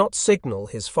 He could not signal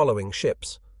his following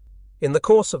ships. In the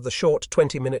course of the short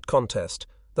 20-minute contest,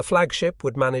 the flagship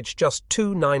would manage just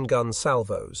 2 9-gun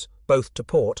salvos, both to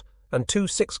port, and 2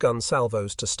 6-gun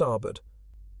salvos to starboard.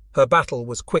 Her battle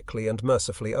was quickly and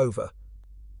mercifully over.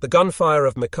 The gunfire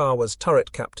of Mikawa's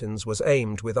turret captains was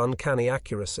aimed with uncanny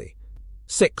accuracy.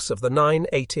 6 of the 9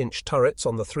 8-inch turrets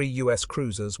on the 3 U.S.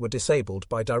 cruisers were disabled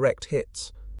by direct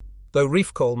hits. Though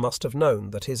Reef Cole must have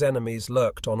known that his enemies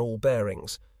lurked on all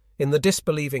bearings, in the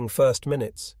disbelieving first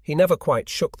minutes he never quite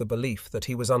shook the belief that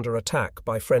he was under attack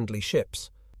by friendly ships.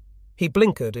 He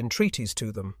blinkered entreaties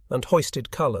to them and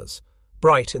hoisted colours,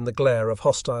 bright in the glare of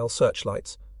hostile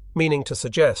searchlights, meaning to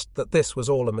suggest that this was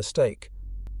all a mistake.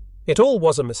 It all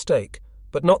was a mistake,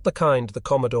 but not the kind the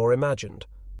Commodore imagined.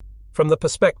 From the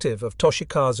perspective of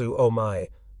Toshikazu Omae,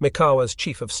 Mikawa's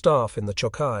chief of staff in the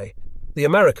Chokai, the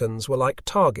Americans were like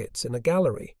targets in a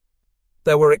gallery.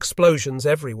 There were explosions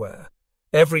everywhere.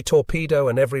 Every torpedo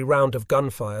and every round of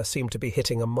gunfire seemed to be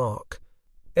hitting a mark.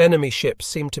 Enemy ships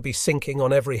seemed to be sinking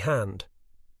on every hand.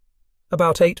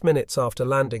 About 8 minutes after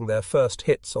landing their first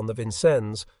hits on the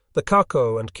Vincennes, the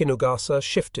Kako and Kinugasa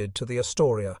shifted to the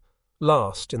Astoria,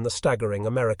 last in the staggering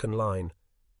American line.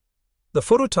 The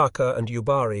Furutaka and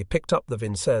Yubari picked up the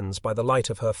Vincennes by the light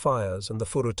of her fires and the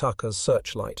Furutaka's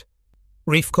searchlight.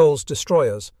 Reef Cole's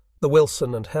destroyers, the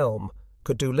Wilson and Helm,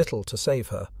 could do little to save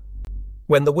her.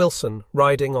 When the Wilson,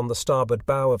 riding on the starboard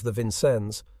bow of the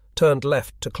Vincennes, turned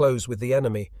left to close with the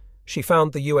enemy, she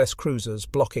found the U.S. cruisers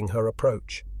blocking her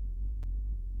approach.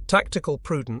 Tactical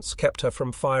prudence kept her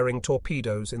from firing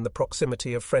torpedoes in the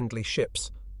proximity of friendly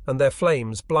ships, and their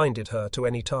flames blinded her to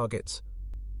any targets.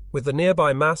 With the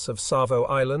nearby mass of Savo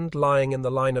Island lying in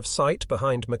the line of sight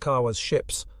behind Mikawa's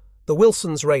ships, the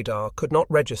Wilson's radar could not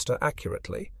register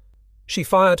accurately. She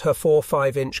fired her 4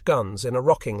 5-inch guns in a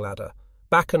rocking ladder,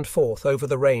 back and forth over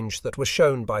the range that was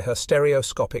shown by her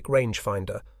stereoscopic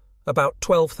rangefinder, about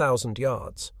 12,000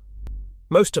 yards.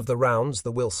 Most of the rounds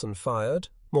the Wilson fired,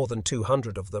 more than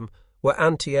 200 of them, were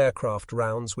anti-aircraft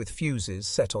rounds with fuses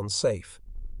set on safe.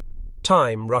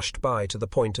 Time rushed by to the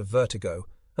point of vertigo,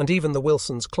 and even the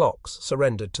Wilson's clocks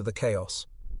surrendered to the chaos.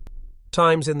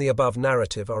 Times in the above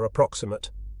narrative are approximate,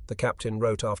 the captain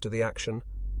wrote after the action,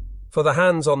 for the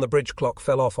hands on the bridge clock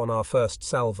fell off on our first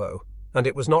salvo, and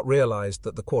it was not realized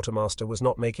that the quartermaster was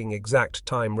not making exact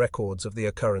time records of the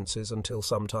occurrences until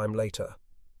some time later.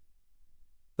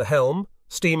 The helm,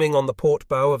 steaming on the port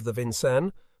bow of the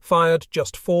Vincennes, fired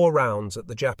just 4 rounds at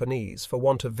the Japanese for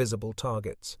want of visible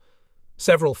targets.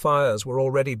 Several fires were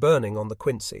already burning on the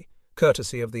Quincy,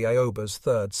 courtesy of the Ioba's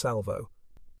third salvo.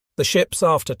 The ship's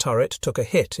after turret took a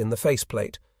hit in the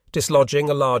faceplate, dislodging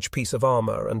a large piece of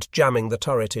armour and jamming the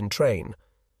turret in train.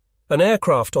 An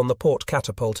aircraft on the port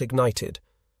catapult ignited.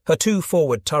 Her 2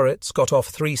 forward turrets got off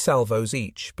 3 salvos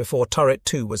each before turret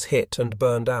 2 was hit and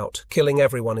burned out, killing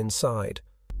everyone inside.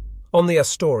 On the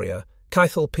Astoria,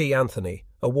 Keithel P. Anthony,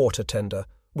 a water tender,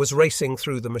 was racing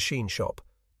through the machine shop,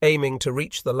 aiming to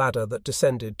reach the ladder that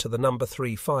descended to the number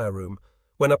 3 fire room,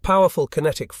 when a powerful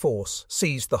kinetic force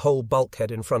seized the whole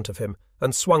bulkhead in front of him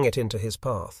and swung it into his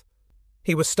path.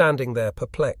 He was standing there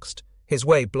perplexed, his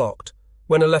way blocked,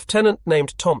 when a lieutenant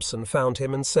named Thompson found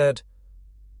him and said,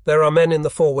 "There are men in the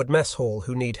forward mess hall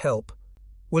who need help.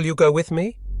 Will you go with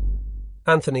me?"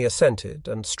 Anthony assented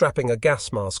and, strapping a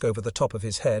gas mask over the top of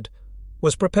his head,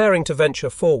 was preparing to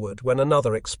venture forward when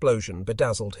another explosion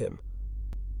bedazzled him.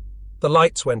 The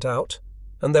lights went out,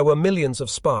 and there were millions of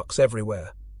sparks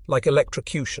everywhere, like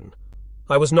electrocution.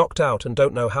 I was knocked out and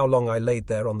don't know how long I laid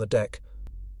there on the deck.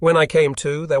 When I came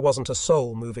to, there wasn't a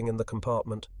soul moving in the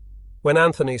compartment. When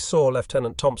Anthony saw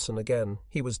Lieutenant Thompson again,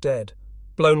 he was dead,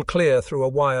 blown clear through a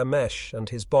wire mesh and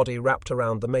his body wrapped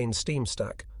around the main steam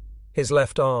stack. His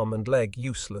left arm and leg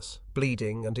useless,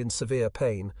 bleeding and in severe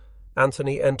pain,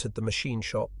 Anthony entered the machine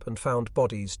shop and found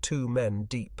bodies 2 men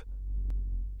deep.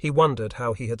 He wondered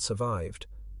how he had survived,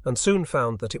 and soon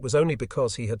found that it was only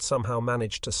because he had somehow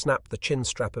managed to snap the chin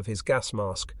strap of his gas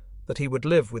mask that he would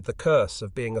live with the curse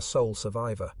of being a sole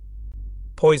survivor.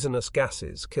 Poisonous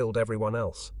gases killed everyone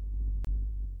else.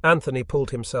 Anthony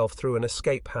pulled himself through an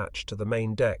escape hatch to the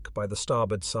main deck by the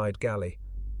starboard side galley.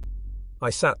 I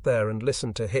sat there and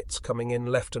listened to hits coming in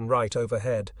left and right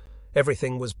overhead.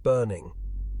 Everything was burning.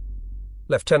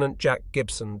 Lieutenant Jack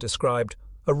Gibson described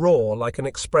a roar like an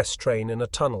express train in a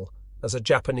tunnel as a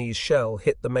Japanese shell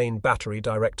hit the main battery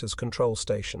director's control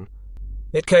station.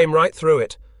 It came right through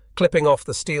it, clipping off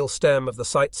the steel stem of the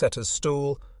sight-setter's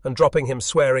stool and dropping him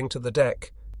swearing to the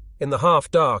deck. In the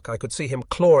half-dark, I could see him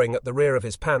clawing at the rear of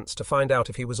his pants to find out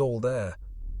if he was all there.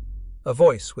 A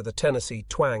voice with a Tennessee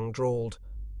twang drawled,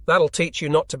 "That'll teach you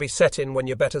not to be set in when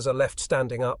your betters are left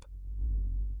standing up."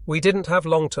 "We didn't have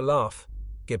long to laugh,"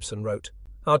 Gibson wrote.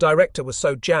 "Our director was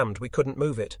so jammed we couldn't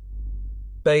move it."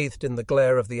 Bathed in the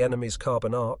glare of the enemy's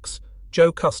carbon arcs,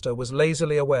 Joe Custer was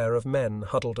lazily aware of men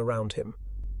huddled around him.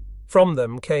 From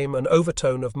them came an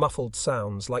overtone of muffled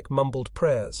sounds like mumbled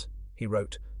prayers, he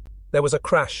wrote. There was a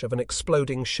crash of an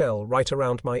exploding shell right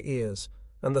around my ears,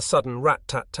 and the sudden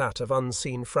rat-tat-tat of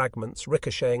unseen fragments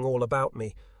ricocheting all about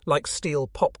me, like steel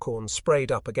popcorn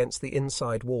sprayed up against the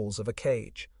inside walls of a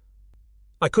cage.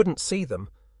 I couldn't see them,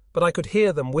 but I could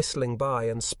hear them whistling by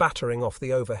and spattering off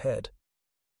the overhead.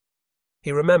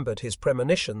 He remembered his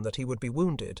premonition that he would be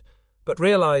wounded, but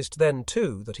realized then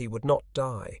too that he would not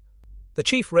die. The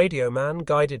chief radio man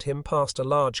guided him past a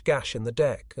large gash in the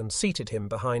deck and seated him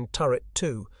behind turret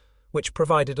 2, which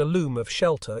provided a loom of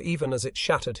shelter even as it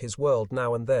shattered his world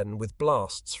now and then with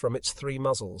blasts from its 3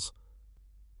 muzzles.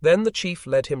 Then the chief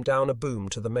led him down a boom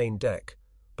to the main deck,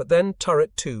 but then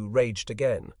turret 2 raged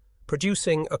again,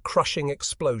 producing a crushing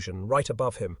explosion right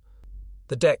above him.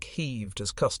 The deck heaved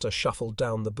as Custer shuffled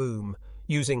down the boom,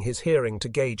 using his hearing to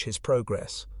gauge his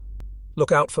progress.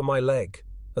 "Look out for my leg,"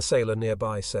 a sailor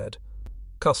nearby said.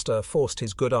 Custer forced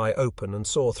his good eye open and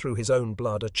saw through his own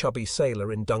blood a chubby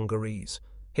sailor in dungarees,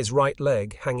 his right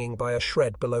leg hanging by a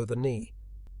shred below the knee.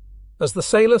 As the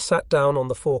sailor sat down on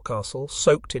the forecastle,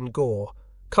 soaked in gore,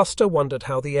 Custer wondered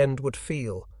how the end would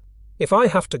feel. "If I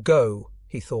have to go,"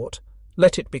 he thought,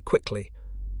 "let it be quickly."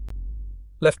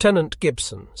 Lieutenant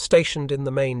Gibson, stationed in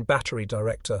the main battery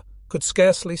director, could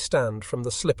scarcely stand from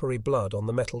the slippery blood on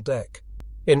the metal deck.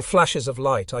 In flashes of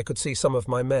light I could see some of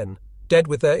my men, dead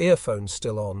with their earphones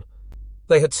still on.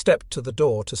 They had stepped to the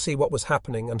door to see what was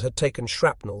happening and had taken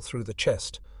shrapnel through the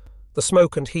chest. The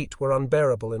smoke and heat were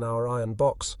unbearable in our iron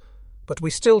box, but we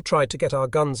still tried to get our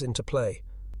guns into play.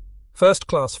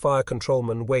 First-class fire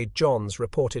controlman Wade Johns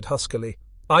reported huskily,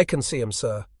 "I can see 'em,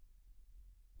 sir."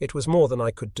 It was more than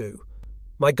I could do.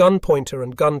 My gun pointer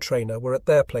and gun trainer were at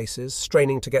their places,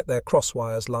 straining to get their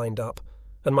crosswires lined up,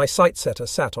 and my sight setter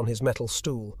sat on his metal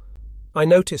stool. I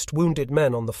noticed wounded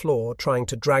men on the floor trying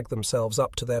to drag themselves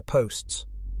up to their posts.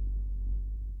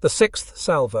 The 6th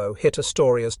salvo hit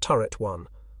Astoria's turret 1,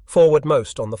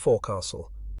 forwardmost on the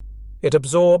forecastle. It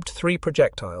absorbed 3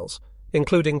 projectiles,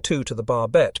 including 2 to the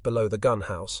barbette below the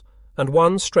gunhouse, and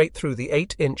 1 straight through the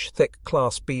 8-inch thick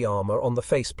Class B armour on the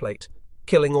faceplate,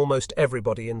 killing almost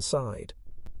everybody inside.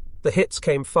 The hits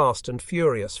came fast and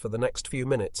furious for the next few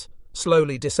minutes,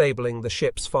 slowly disabling the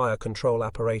ship's fire control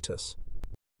apparatus.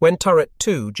 When Turret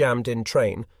 2 jammed in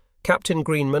train, Captain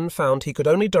Greenman found he could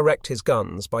only direct his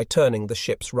guns by turning the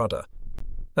ship's rudder.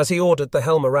 As he ordered the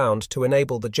helm around to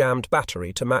enable the jammed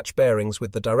battery to match bearings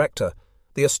with the director,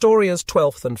 the Astoria's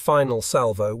 12th and final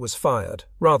salvo was fired,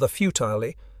 rather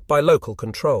futilely, by local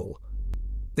control.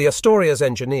 The Astoria's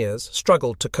engineers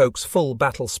struggled to coax full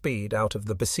battle speed out of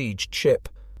the besieged ship.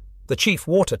 The chief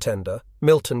water tender,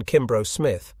 Milton Kimbrough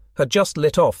Smith, had just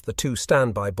lit off the 2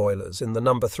 standby boilers in the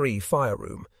No. 3 fire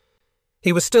room.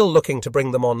 He was still looking to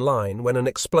bring them online when an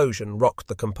explosion rocked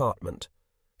the compartment.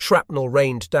 Shrapnel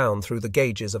rained down through the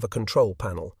gauges of a control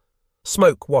panel.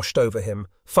 Smoke washed over him,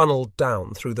 funneled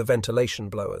down through the ventilation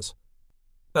blowers.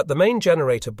 At the main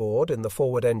generator board in the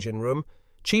forward engine room,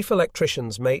 Chief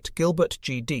Electrician's mate Gilbert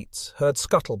G. Dietz heard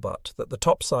scuttlebutt that the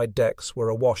topside decks were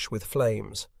awash with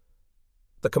flames.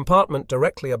 The compartment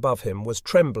directly above him was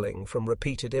trembling from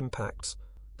repeated impacts.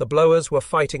 The blowers were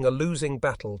fighting a losing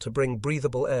battle to bring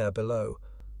breathable air below.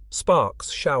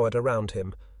 Sparks showered around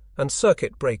him, and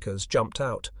circuit breakers jumped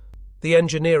out. The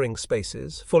engineering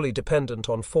spaces, fully dependent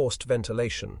on forced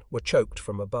ventilation, were choked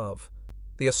from above.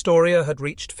 The Astoria had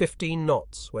reached 15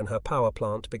 knots when her power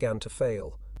plant began to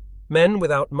fail. Men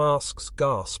without masks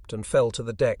gasped and fell to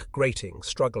the deck, grating,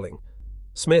 struggling.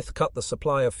 Smith cut the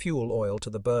supply of fuel oil to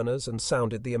the burners and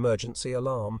sounded the emergency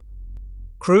alarm.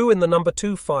 Crew in the No.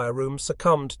 2 fire room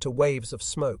succumbed to waves of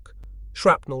smoke.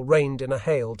 Shrapnel rained in a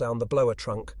hail down the blower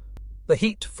trunk. The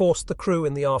heat forced the crew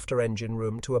in the after-engine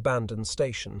room to abandon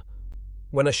station.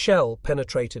 When a shell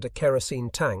penetrated a kerosene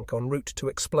tank en route to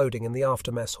exploding in the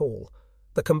aftermess hall,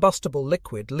 the combustible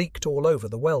liquid leaked all over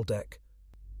the well deck.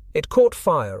 It caught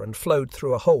fire and flowed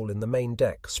through a hole in the main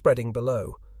deck, spreading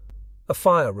below. A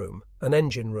fire room, an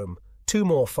engine room, 2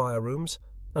 more fire rooms,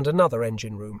 and another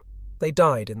engine room. They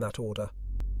died in that order.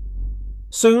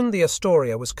 Soon the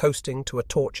Astoria was coasting to a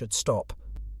tortured stop.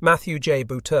 Matthew J.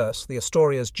 Buterse, the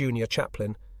Astoria's junior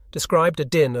chaplain, described a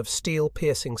din of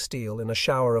steel-piercing steel in a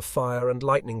shower of fire and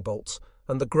lightning bolts,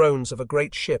 and the groans of a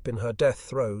great ship in her death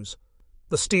throes.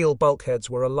 The steel bulkheads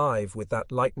were alive with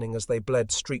that lightning as they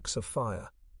bled streaks of fire.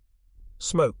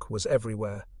 Smoke was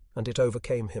everywhere, and it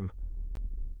overcame him.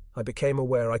 I became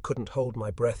aware I couldn't hold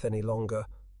my breath any longer,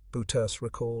 Buterse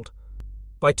recalled.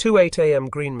 By 2:08 a.m.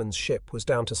 Greenman's ship was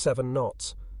down to 7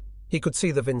 knots. He could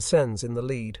see the Vincennes in the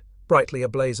lead, brightly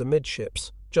ablaze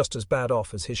amidships, just as bad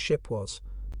off as his ship was.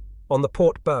 On the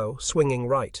port bow, swinging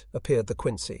right, appeared the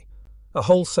Quincy. A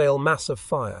wholesale mass of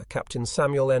fire, Captain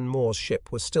Samuel N. Moore's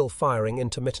ship was still firing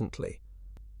intermittently.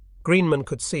 Greenman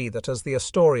could see that as the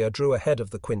Astoria drew ahead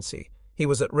of the Quincy, he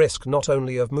was at risk not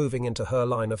only of moving into her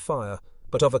line of fire,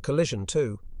 but of a collision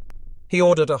too. He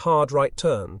ordered a hard right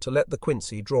turn to let the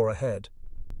Quincy draw ahead.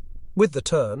 With the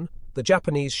turn, the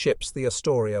Japanese ships the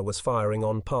Astoria was firing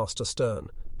on passed astern.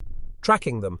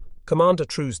 Tracking them, Commander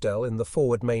Truesdell, in the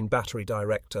forward main battery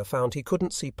director, found he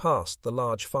couldn't see past the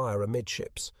large fire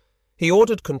amidships. He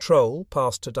ordered control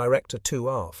passed to Director 2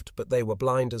 aft, but they were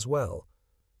blind as well.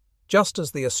 Just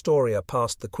as the Astoria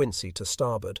passed the Quincy to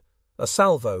starboard, a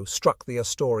salvo struck the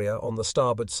Astoria on the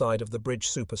starboard side of the bridge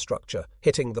superstructure,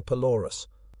 hitting the Pelorus.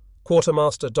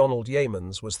 Quartermaster Donald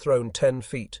Yeamans was thrown 10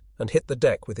 feet and hit the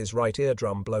deck with his right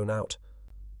eardrum blown out.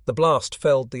 The blast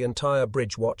felled the entire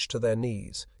bridge watch to their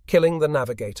knees, killing the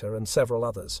navigator and several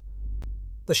others.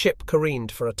 The ship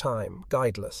careened for a time,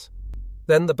 guideless.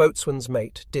 Then the boatswain's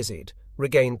mate, dizzied,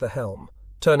 regained the helm,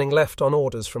 turning left on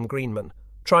orders from Greenman,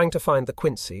 trying to find the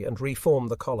Quincy and reform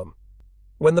the column.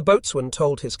 When the boatswain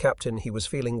told his captain he was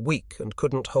feeling weak and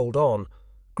couldn't hold on,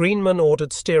 Greenman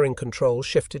ordered steering control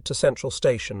shifted to Central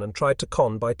Station and tried to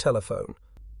con by telephone.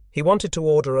 He wanted to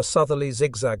order a southerly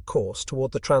zigzag course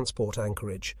toward the transport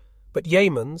anchorage, but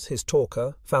Yeamans, his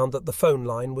talker, found that the phone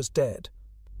line was dead.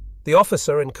 The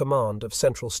officer in command of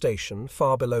Central Station,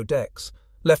 far below decks,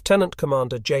 Lieutenant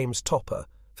Commander James Topper,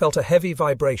 felt a heavy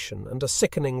vibration and a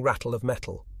sickening rattle of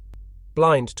metal.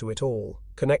 Blind to it all,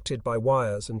 connected by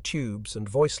wires and tubes and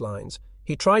voice lines,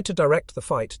 he tried to direct the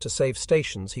fight to save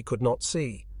stations he could not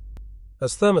see.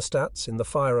 As thermostats in the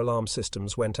fire alarm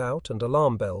systems went out and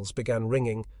alarm bells began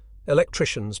ringing,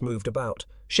 electricians moved about,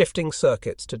 shifting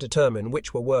circuits to determine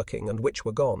which were working and which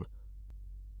were gone.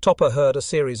 Topper heard a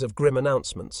series of grim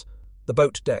announcements. The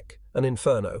boat deck, an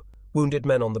inferno, wounded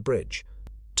men on the bridge.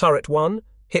 Turret 1,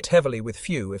 hit heavily with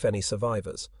few, if any,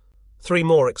 survivors. 3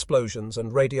 more explosions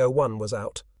and Radio 1 was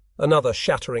out. Another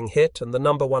shattering hit and the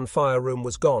No. 1 fire room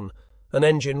was gone. An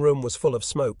engine room was full of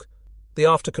smoke. The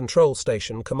after-control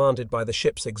station, commanded by the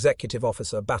ship's executive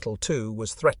officer, Battle 2,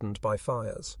 was threatened by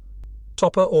fires.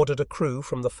 Topper ordered a crew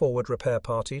from the forward repair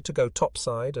party to go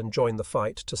topside and join the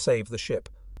fight to save the ship.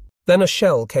 Then a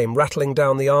shell came rattling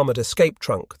down the armoured escape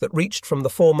trunk that reached from the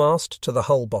foremast to the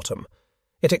hull bottom.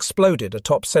 It exploded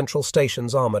atop Central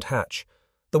Station's armoured hatch.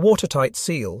 The watertight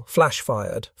seal,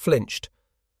 flash-fired, flinched.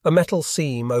 A metal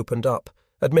seam opened up,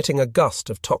 admitting a gust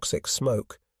of toxic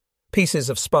smoke. Pieces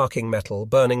of sparking metal,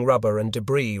 burning rubber and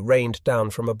debris rained down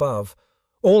from above.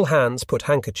 All hands put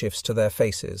handkerchiefs to their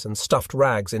faces and stuffed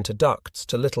rags into ducts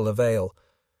to little avail.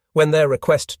 When their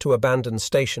request to abandon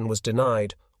station was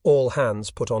denied, all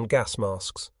hands put on gas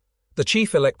masks. The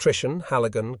chief electrician,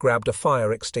 Halligan, grabbed a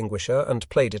fire extinguisher and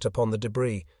played it upon the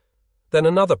debris. Then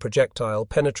another projectile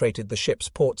penetrated the ship's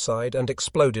port side and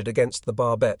exploded against the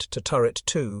barbette to turret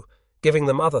 2, giving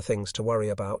them other things to worry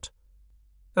about.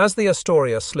 As the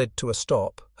Astoria slid to a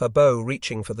stop, her bow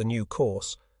reaching for the new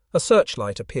course, a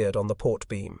searchlight appeared on the port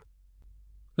beam.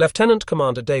 Lieutenant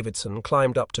Commander Davidson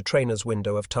climbed up to trainer's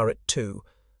window of turret 2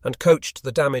 and coached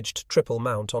the damaged triple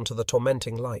mount onto the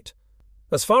tormenting light.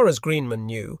 As far as Greenman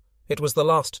knew, it was the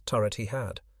last turret he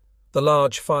had. The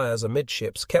large fires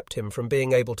amidships kept him from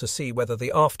being able to see whether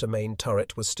the after main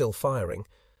turret was still firing,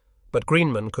 but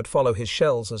Greenman could follow his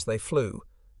shells as they flew,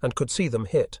 and could see them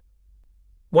hit.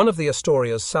 One of the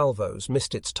Astoria's salvos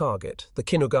missed its target, the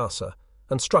Kinugasa,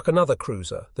 and struck another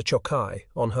cruiser, the Chokai,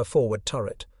 on her forward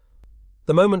turret.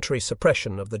 The momentary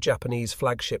suppression of the Japanese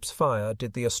flagship's fire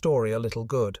did the Astoria little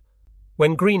good.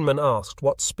 When Greenman asked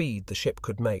what speed the ship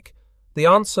could make, the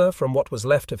answer from what was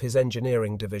left of his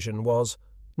engineering division was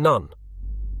none.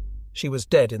 She was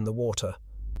dead in the water.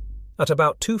 At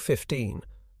about 2:15,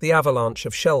 the avalanche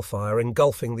of shellfire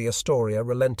engulfing the Astoria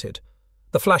relented.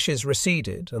 The flashes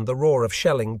receded and the roar of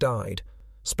shelling died.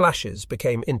 Splashes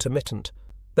became intermittent.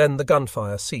 Then the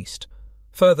gunfire ceased.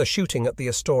 Further shooting at the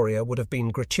Astoria would have been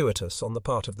gratuitous on the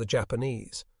part of the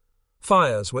Japanese.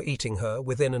 Fires were eating her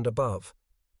within and above.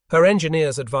 Her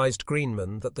engineers advised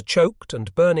Greenman that the choked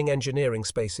and burning engineering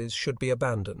spaces should be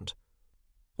abandoned.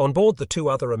 On board the 2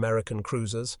 other American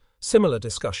cruisers, similar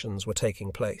discussions were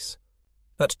taking place.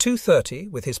 At 2:30,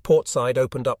 with his port side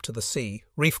opened up to the sea,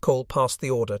 Reefcall passed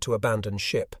the order to abandon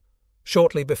ship.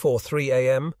 Shortly before 3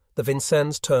 a.m., the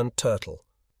Vincennes turned turtle.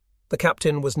 The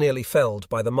captain was nearly felled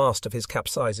by the mast of his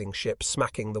capsizing ship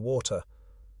smacking the water.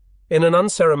 In an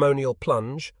unceremonial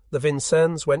plunge, the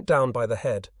Vincennes went down by the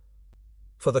head.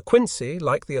 For the Quincy,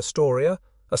 like the Astoria,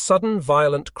 a sudden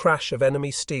violent crash of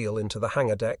enemy steel into the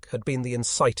hangar deck had been the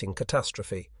inciting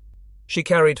catastrophe. She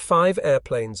carried 5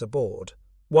 airplanes aboard,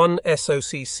 1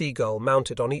 SOC Seagull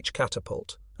mounted on each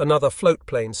catapult, another float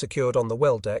plane secured on the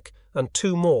well deck, and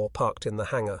 2 more parked in the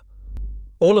hangar.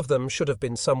 All of them should have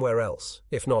been somewhere else,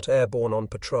 if not airborne on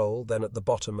patrol, then at the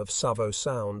bottom of Savo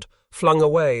Sound, flung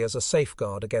away as a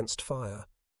safeguard against fire.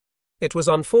 It was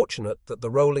unfortunate that the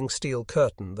rolling steel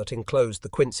curtain that enclosed the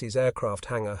Quincy's aircraft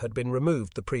hangar had been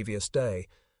removed the previous day,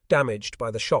 damaged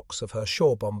by the shocks of her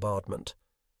shore bombardment.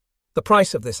 The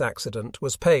price of this accident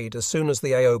was paid as soon as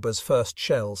the Aoba's first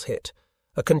shells hit,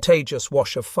 a contagious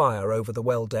wash of fire over the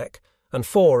well deck, and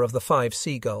 4 of the 5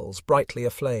 Seagulls brightly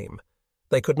aflame.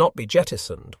 They could not be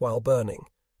jettisoned while burning.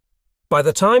 By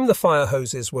the time the fire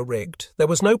hoses were rigged, there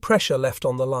was no pressure left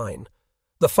on the line.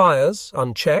 The fires,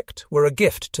 unchecked, were a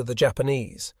gift to the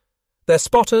Japanese. Their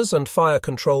spotters and fire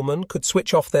controlmen could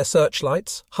switch off their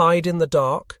searchlights, hide in the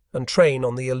dark, and train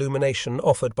on the illumination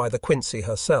offered by the Quincy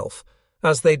herself,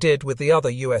 as they did with the other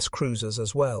US cruisers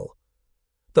as well.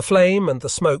 The flame and the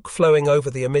smoke flowing over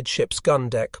the amidships gun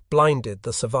deck blinded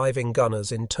the surviving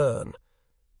gunners in turn.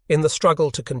 In the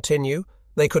struggle to continue,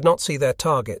 they could not see their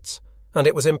targets, and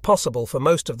it was impossible for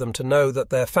most of them to know that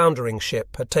their foundering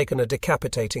ship had taken a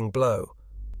decapitating blow.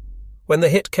 When the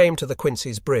hit came to the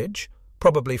Quincy's bridge,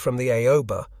 probably from the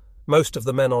Aoba, most of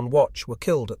the men on watch were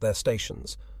killed at their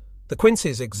stations. The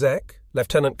Quincy's exec,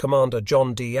 Lieutenant Commander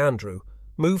John D. Andrew,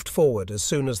 moved forward as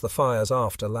soon as the fires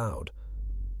aft allowed.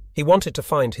 He wanted to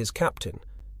find his captain.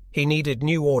 He needed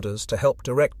new orders to help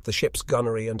direct the ship's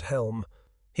gunnery and helm.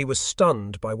 He was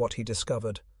stunned by what he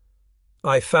discovered.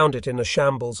 I found it in a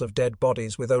shambles of dead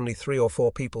bodies with only 3 or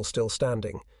 4 people still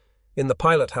standing. In the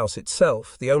pilot house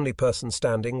itself, the only person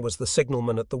standing was the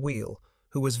signalman at the wheel,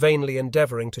 who was vainly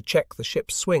endeavouring to check the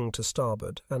ship's swing to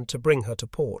starboard and to bring her to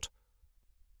port.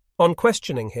 On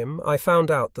questioning him, I found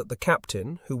out that the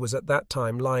captain, who was at that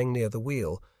time lying near the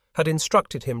wheel, had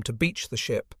instructed him to beach the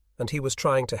ship, and he was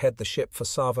trying to head the ship for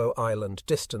Savo Island,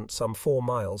 distant some 4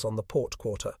 miles on the port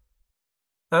quarter.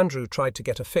 Andrew tried to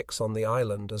get a fix on the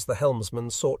island as the helmsman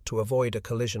sought to avoid a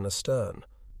collision astern.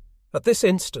 At this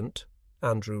instant,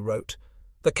 Andrew wrote,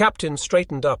 the captain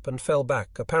straightened up and fell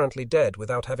back, apparently dead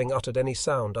without having uttered any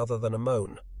sound other than a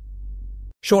moan.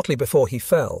 Shortly before he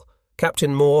fell,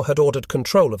 Captain Moore had ordered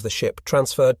control of the ship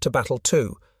transferred to Battle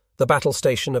 2, the battle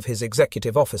station of his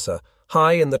executive officer,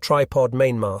 high in the tripod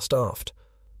mainmast aft.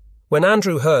 When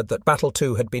Andrew heard that Battle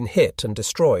 2 had been hit and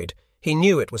destroyed, he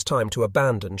knew it was time to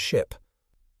abandon ship.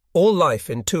 All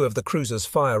life in 2 of the cruiser's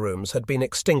fire rooms had been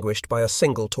extinguished by a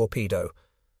single torpedo.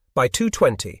 By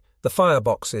 2:20, the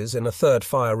fireboxes in a 3rd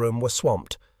fire room were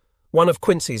swamped. One of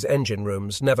Quincy's engine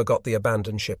rooms never got the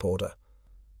abandon ship order.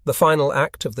 The final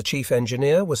act of the chief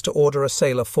engineer was to order a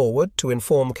sailor forward to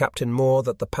inform Captain Moore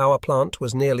that the power plant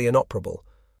was nearly inoperable.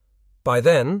 By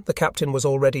then, the captain was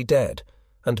already dead,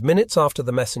 and minutes after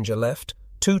the messenger left,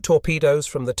 2 torpedoes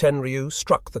from the Tenryu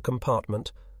struck the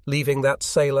compartment, leaving that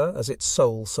sailor as its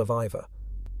sole survivor.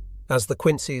 As the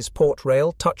Quincy's port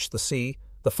rail touched the sea,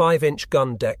 the 5-inch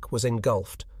gun deck was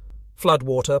engulfed.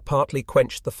 Floodwater partly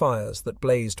quenched the fires that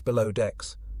blazed below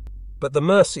decks. But the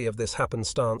mercy of this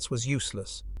happenstance was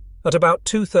useless. At about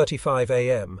 2:35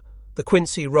 a.m., the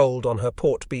Quincy rolled on her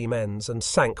port beam ends and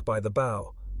sank by the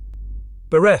bow.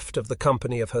 Bereft of the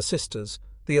company of her sisters,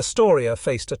 the Astoria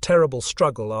faced a terrible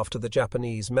struggle after the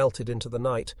Japanese melted into the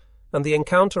night, and the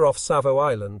encounter off Savo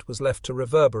Island was left to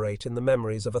reverberate in the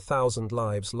memories of 1,000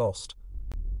 lives lost.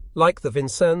 Like the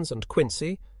Vincennes and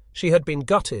Quincy, she had been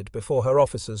gutted before her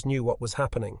officers knew what was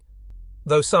happening.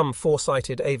 Though some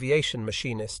foresighted aviation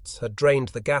machinists had drained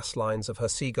the gas lines of her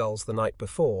seagulls the night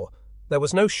before, there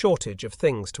was no shortage of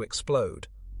things to explode.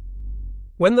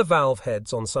 When the valve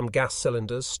heads on some gas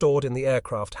cylinders stored in the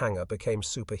aircraft hangar became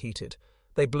superheated,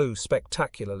 they blew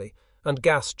spectacularly, and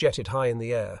gas jetted high in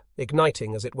the air,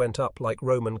 igniting as it went up like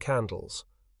Roman candles,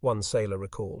 one sailor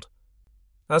recalled.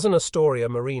 As an Astoria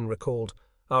Marine recalled,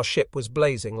 our ship was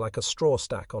blazing like a straw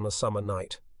stack on a summer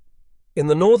night. In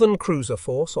the Northern Cruiser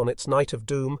Force on its night of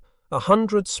doom,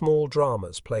 100 small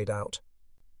dramas played out.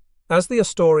 As the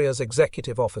Astoria's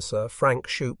executive officer, Frank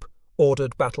Shoup,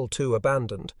 ordered Battle 2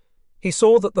 abandoned, he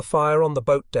saw that the fire on the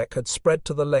boat deck had spread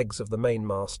to the legs of the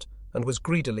mainmast and was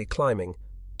greedily climbing,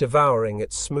 devouring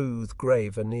its smooth grey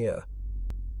veneer.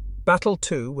 Battle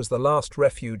 2 was the last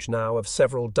refuge now of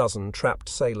several dozen trapped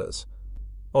sailors.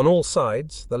 On all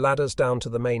sides, the ladders down to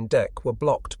the main deck were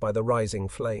blocked by the rising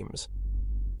flames.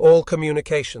 All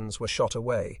communications were shot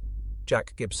away,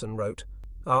 Jack Gibson wrote.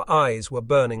 Our eyes were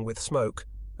burning with smoke,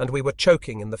 and we were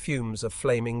choking in the fumes of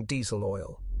flaming diesel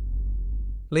oil.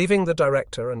 Leaving the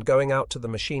director and going out to the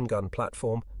machine gun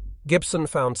platform, Gibson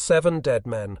found 7 dead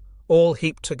men, all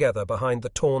heaped together behind the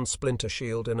torn splinter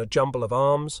shield in a jumble of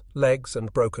arms, legs,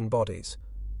 and broken bodies.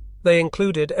 They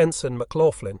included Ensign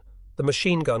McLaughlin, the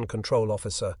machine gun control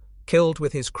officer, killed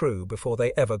with his crew before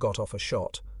they ever got off a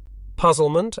shot.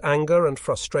 Puzzlement, anger, and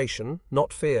frustration,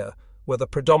 not fear, were the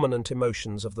predominant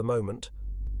emotions of the moment.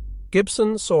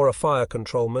 Gibson saw a fire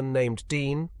controlman named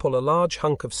Dean pull a large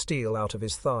hunk of steel out of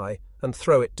his thigh and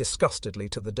throw it disgustedly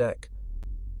to the deck.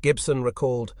 Gibson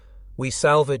recalled, "We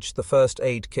salvaged the first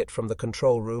aid kit from the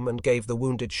control room and gave the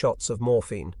wounded shots of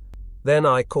morphine. Then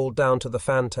I called down to the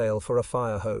fantail for a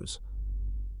fire hose.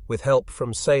 With help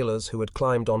from sailors who had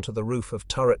climbed onto the roof of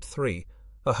Turret 3,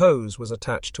 a hose was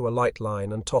attached to a light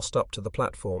line and tossed up to the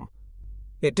platform.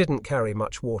 It didn't carry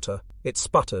much water. It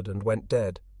sputtered and went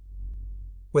dead."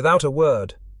 Without a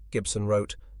word, Gibson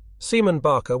wrote, Seaman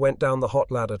Barker went down the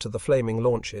hot ladder to the flaming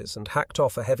launches and hacked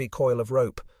off a heavy coil of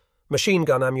rope. Machine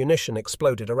gun ammunition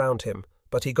exploded around him,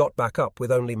 but he got back up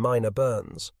with only minor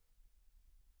burns.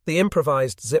 The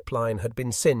improvised zip line had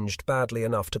been singed badly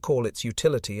enough to call its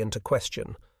utility into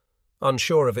question.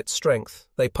 Unsure of its strength,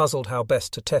 they puzzled how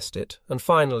best to test it and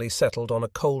finally settled on a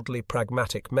coldly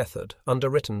pragmatic method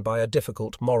underwritten by a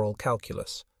difficult moral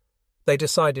calculus. They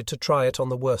decided to try it on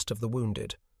the worst of the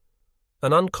wounded.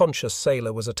 An unconscious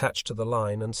sailor was attached to the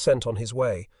line and sent on his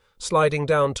way, sliding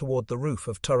down toward the roof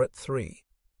of Turret 3.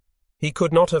 He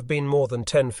could not have been more than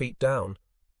 10 feet down,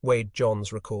 Wade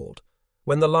Johns recalled,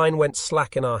 when the line went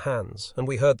slack in our hands and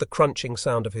we heard the crunching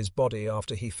sound of his body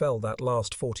after he fell that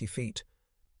last 40 feet.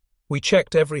 We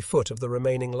checked every foot of the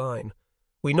remaining line.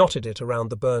 We knotted it around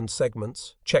the burned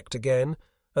segments, checked again,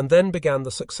 and then began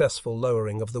the successful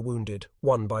lowering of the wounded,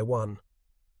 one by one.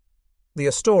 The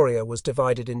Astoria was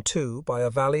divided in 2 by a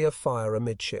valley of fire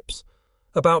amidships.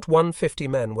 About 150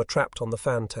 men were trapped on the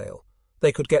fantail.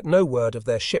 They could get no word of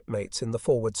their shipmates in the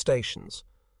forward stations.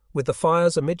 With the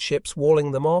fires amidships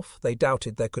walling them off, they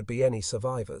doubted there could be any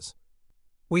survivors.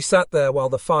 We sat there while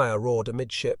the fire roared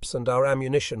amidships and our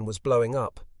ammunition was blowing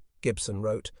up, Gibson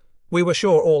wrote. We were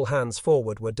sure all hands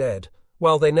forward were dead,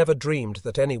 while they never dreamed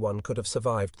that anyone could have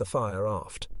survived the fire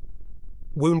aft.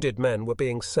 Wounded men were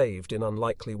being saved in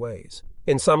unlikely ways,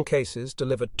 in some cases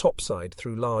delivered topside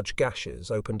through large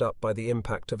gashes opened up by the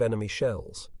impact of enemy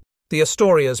shells. The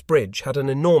Astoria's bridge had an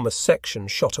enormous section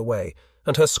shot away,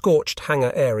 and her scorched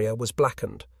hangar area was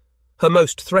blackened. Her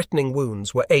most threatening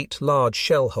wounds were 8 large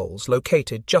shell holes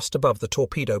located just above the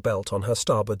torpedo belt on her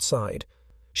starboard side.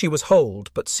 She was holed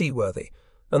but seaworthy,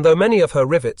 and though many of her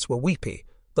rivets were weepy,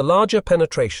 the larger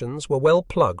penetrations were well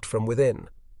plugged from within.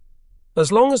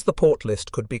 As long as the port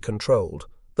list could be controlled,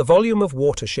 the volume of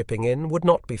water shipping in would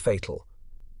not be fatal.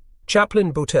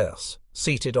 Chaplain Bouters,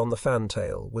 seated on the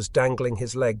fantail, was dangling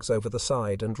his legs over the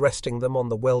side and resting them on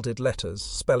the welded letters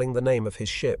spelling the name of his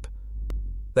ship.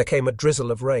 There came a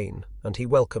drizzle of rain, and he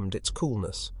welcomed its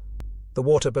coolness. The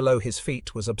water below his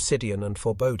feet was obsidian and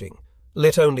foreboding,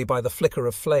 lit only by the flicker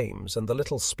of flames and the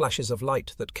little splashes of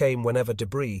light that came whenever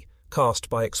debris, cast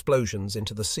by explosions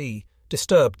into the sea,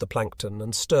 disturbed the plankton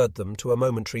and stirred them to a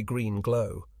momentary green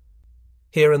glow.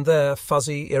 Here and there,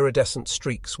 fuzzy, iridescent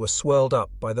streaks were swirled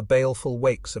up by the baleful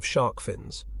wakes of shark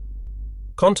fins.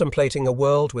 Contemplating a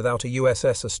world without a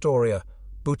USS Astoria,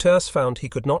 Bouters found he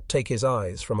could not take his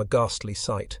eyes from a ghastly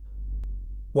sight.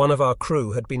 One of our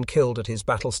crew had been killed at his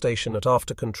battle station at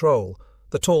After Control,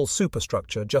 the tall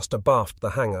superstructure just abaft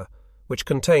the hangar, which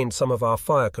contained some of our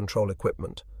fire control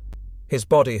equipment. His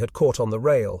body had caught on the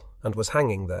rail and was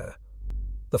hanging there.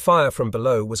 The fire from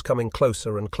below was coming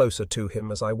closer and closer to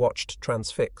him as I watched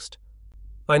transfixed.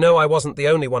 I know I wasn't the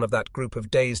only one of that group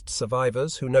of dazed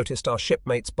survivors who noticed our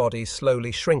shipmate's body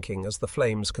slowly shrinking as the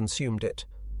flames consumed it.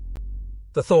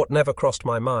 The thought never crossed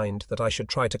my mind that I should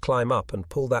try to climb up and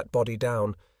pull that body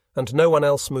down, and no one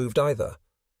else moved either.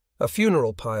 A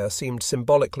funeral pyre seemed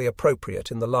symbolically appropriate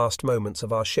in the last moments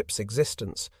of our ship's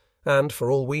existence, and,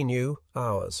 for all we knew,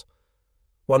 ours.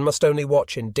 One must only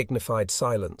watch in dignified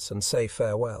silence and say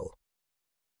farewell.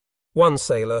 One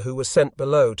sailor who was sent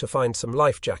below to find some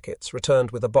life jackets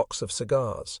returned with a box of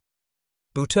cigars.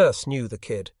 Bouters knew the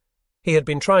kid. He had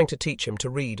been trying to teach him to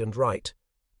read and write.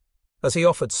 As he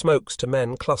offered smokes to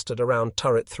men clustered around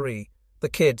Turret 3, the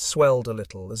kid swelled a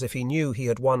little, as if he knew he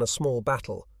had won a small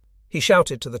battle. He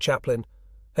shouted to the chaplain,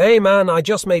 "Hey man, I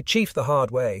just made chief the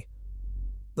hard way."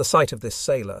 The sight of this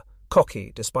sailor,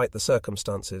 cocky despite the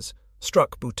circumstances,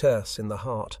 struck Bouters in the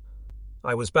heart.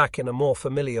 I was back in a more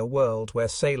familiar world where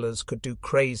sailors could do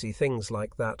crazy things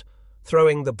like that,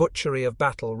 throwing the butchery of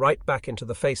battle right back into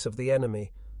the face of the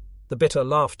enemy. The bitter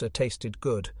laughter tasted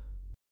good,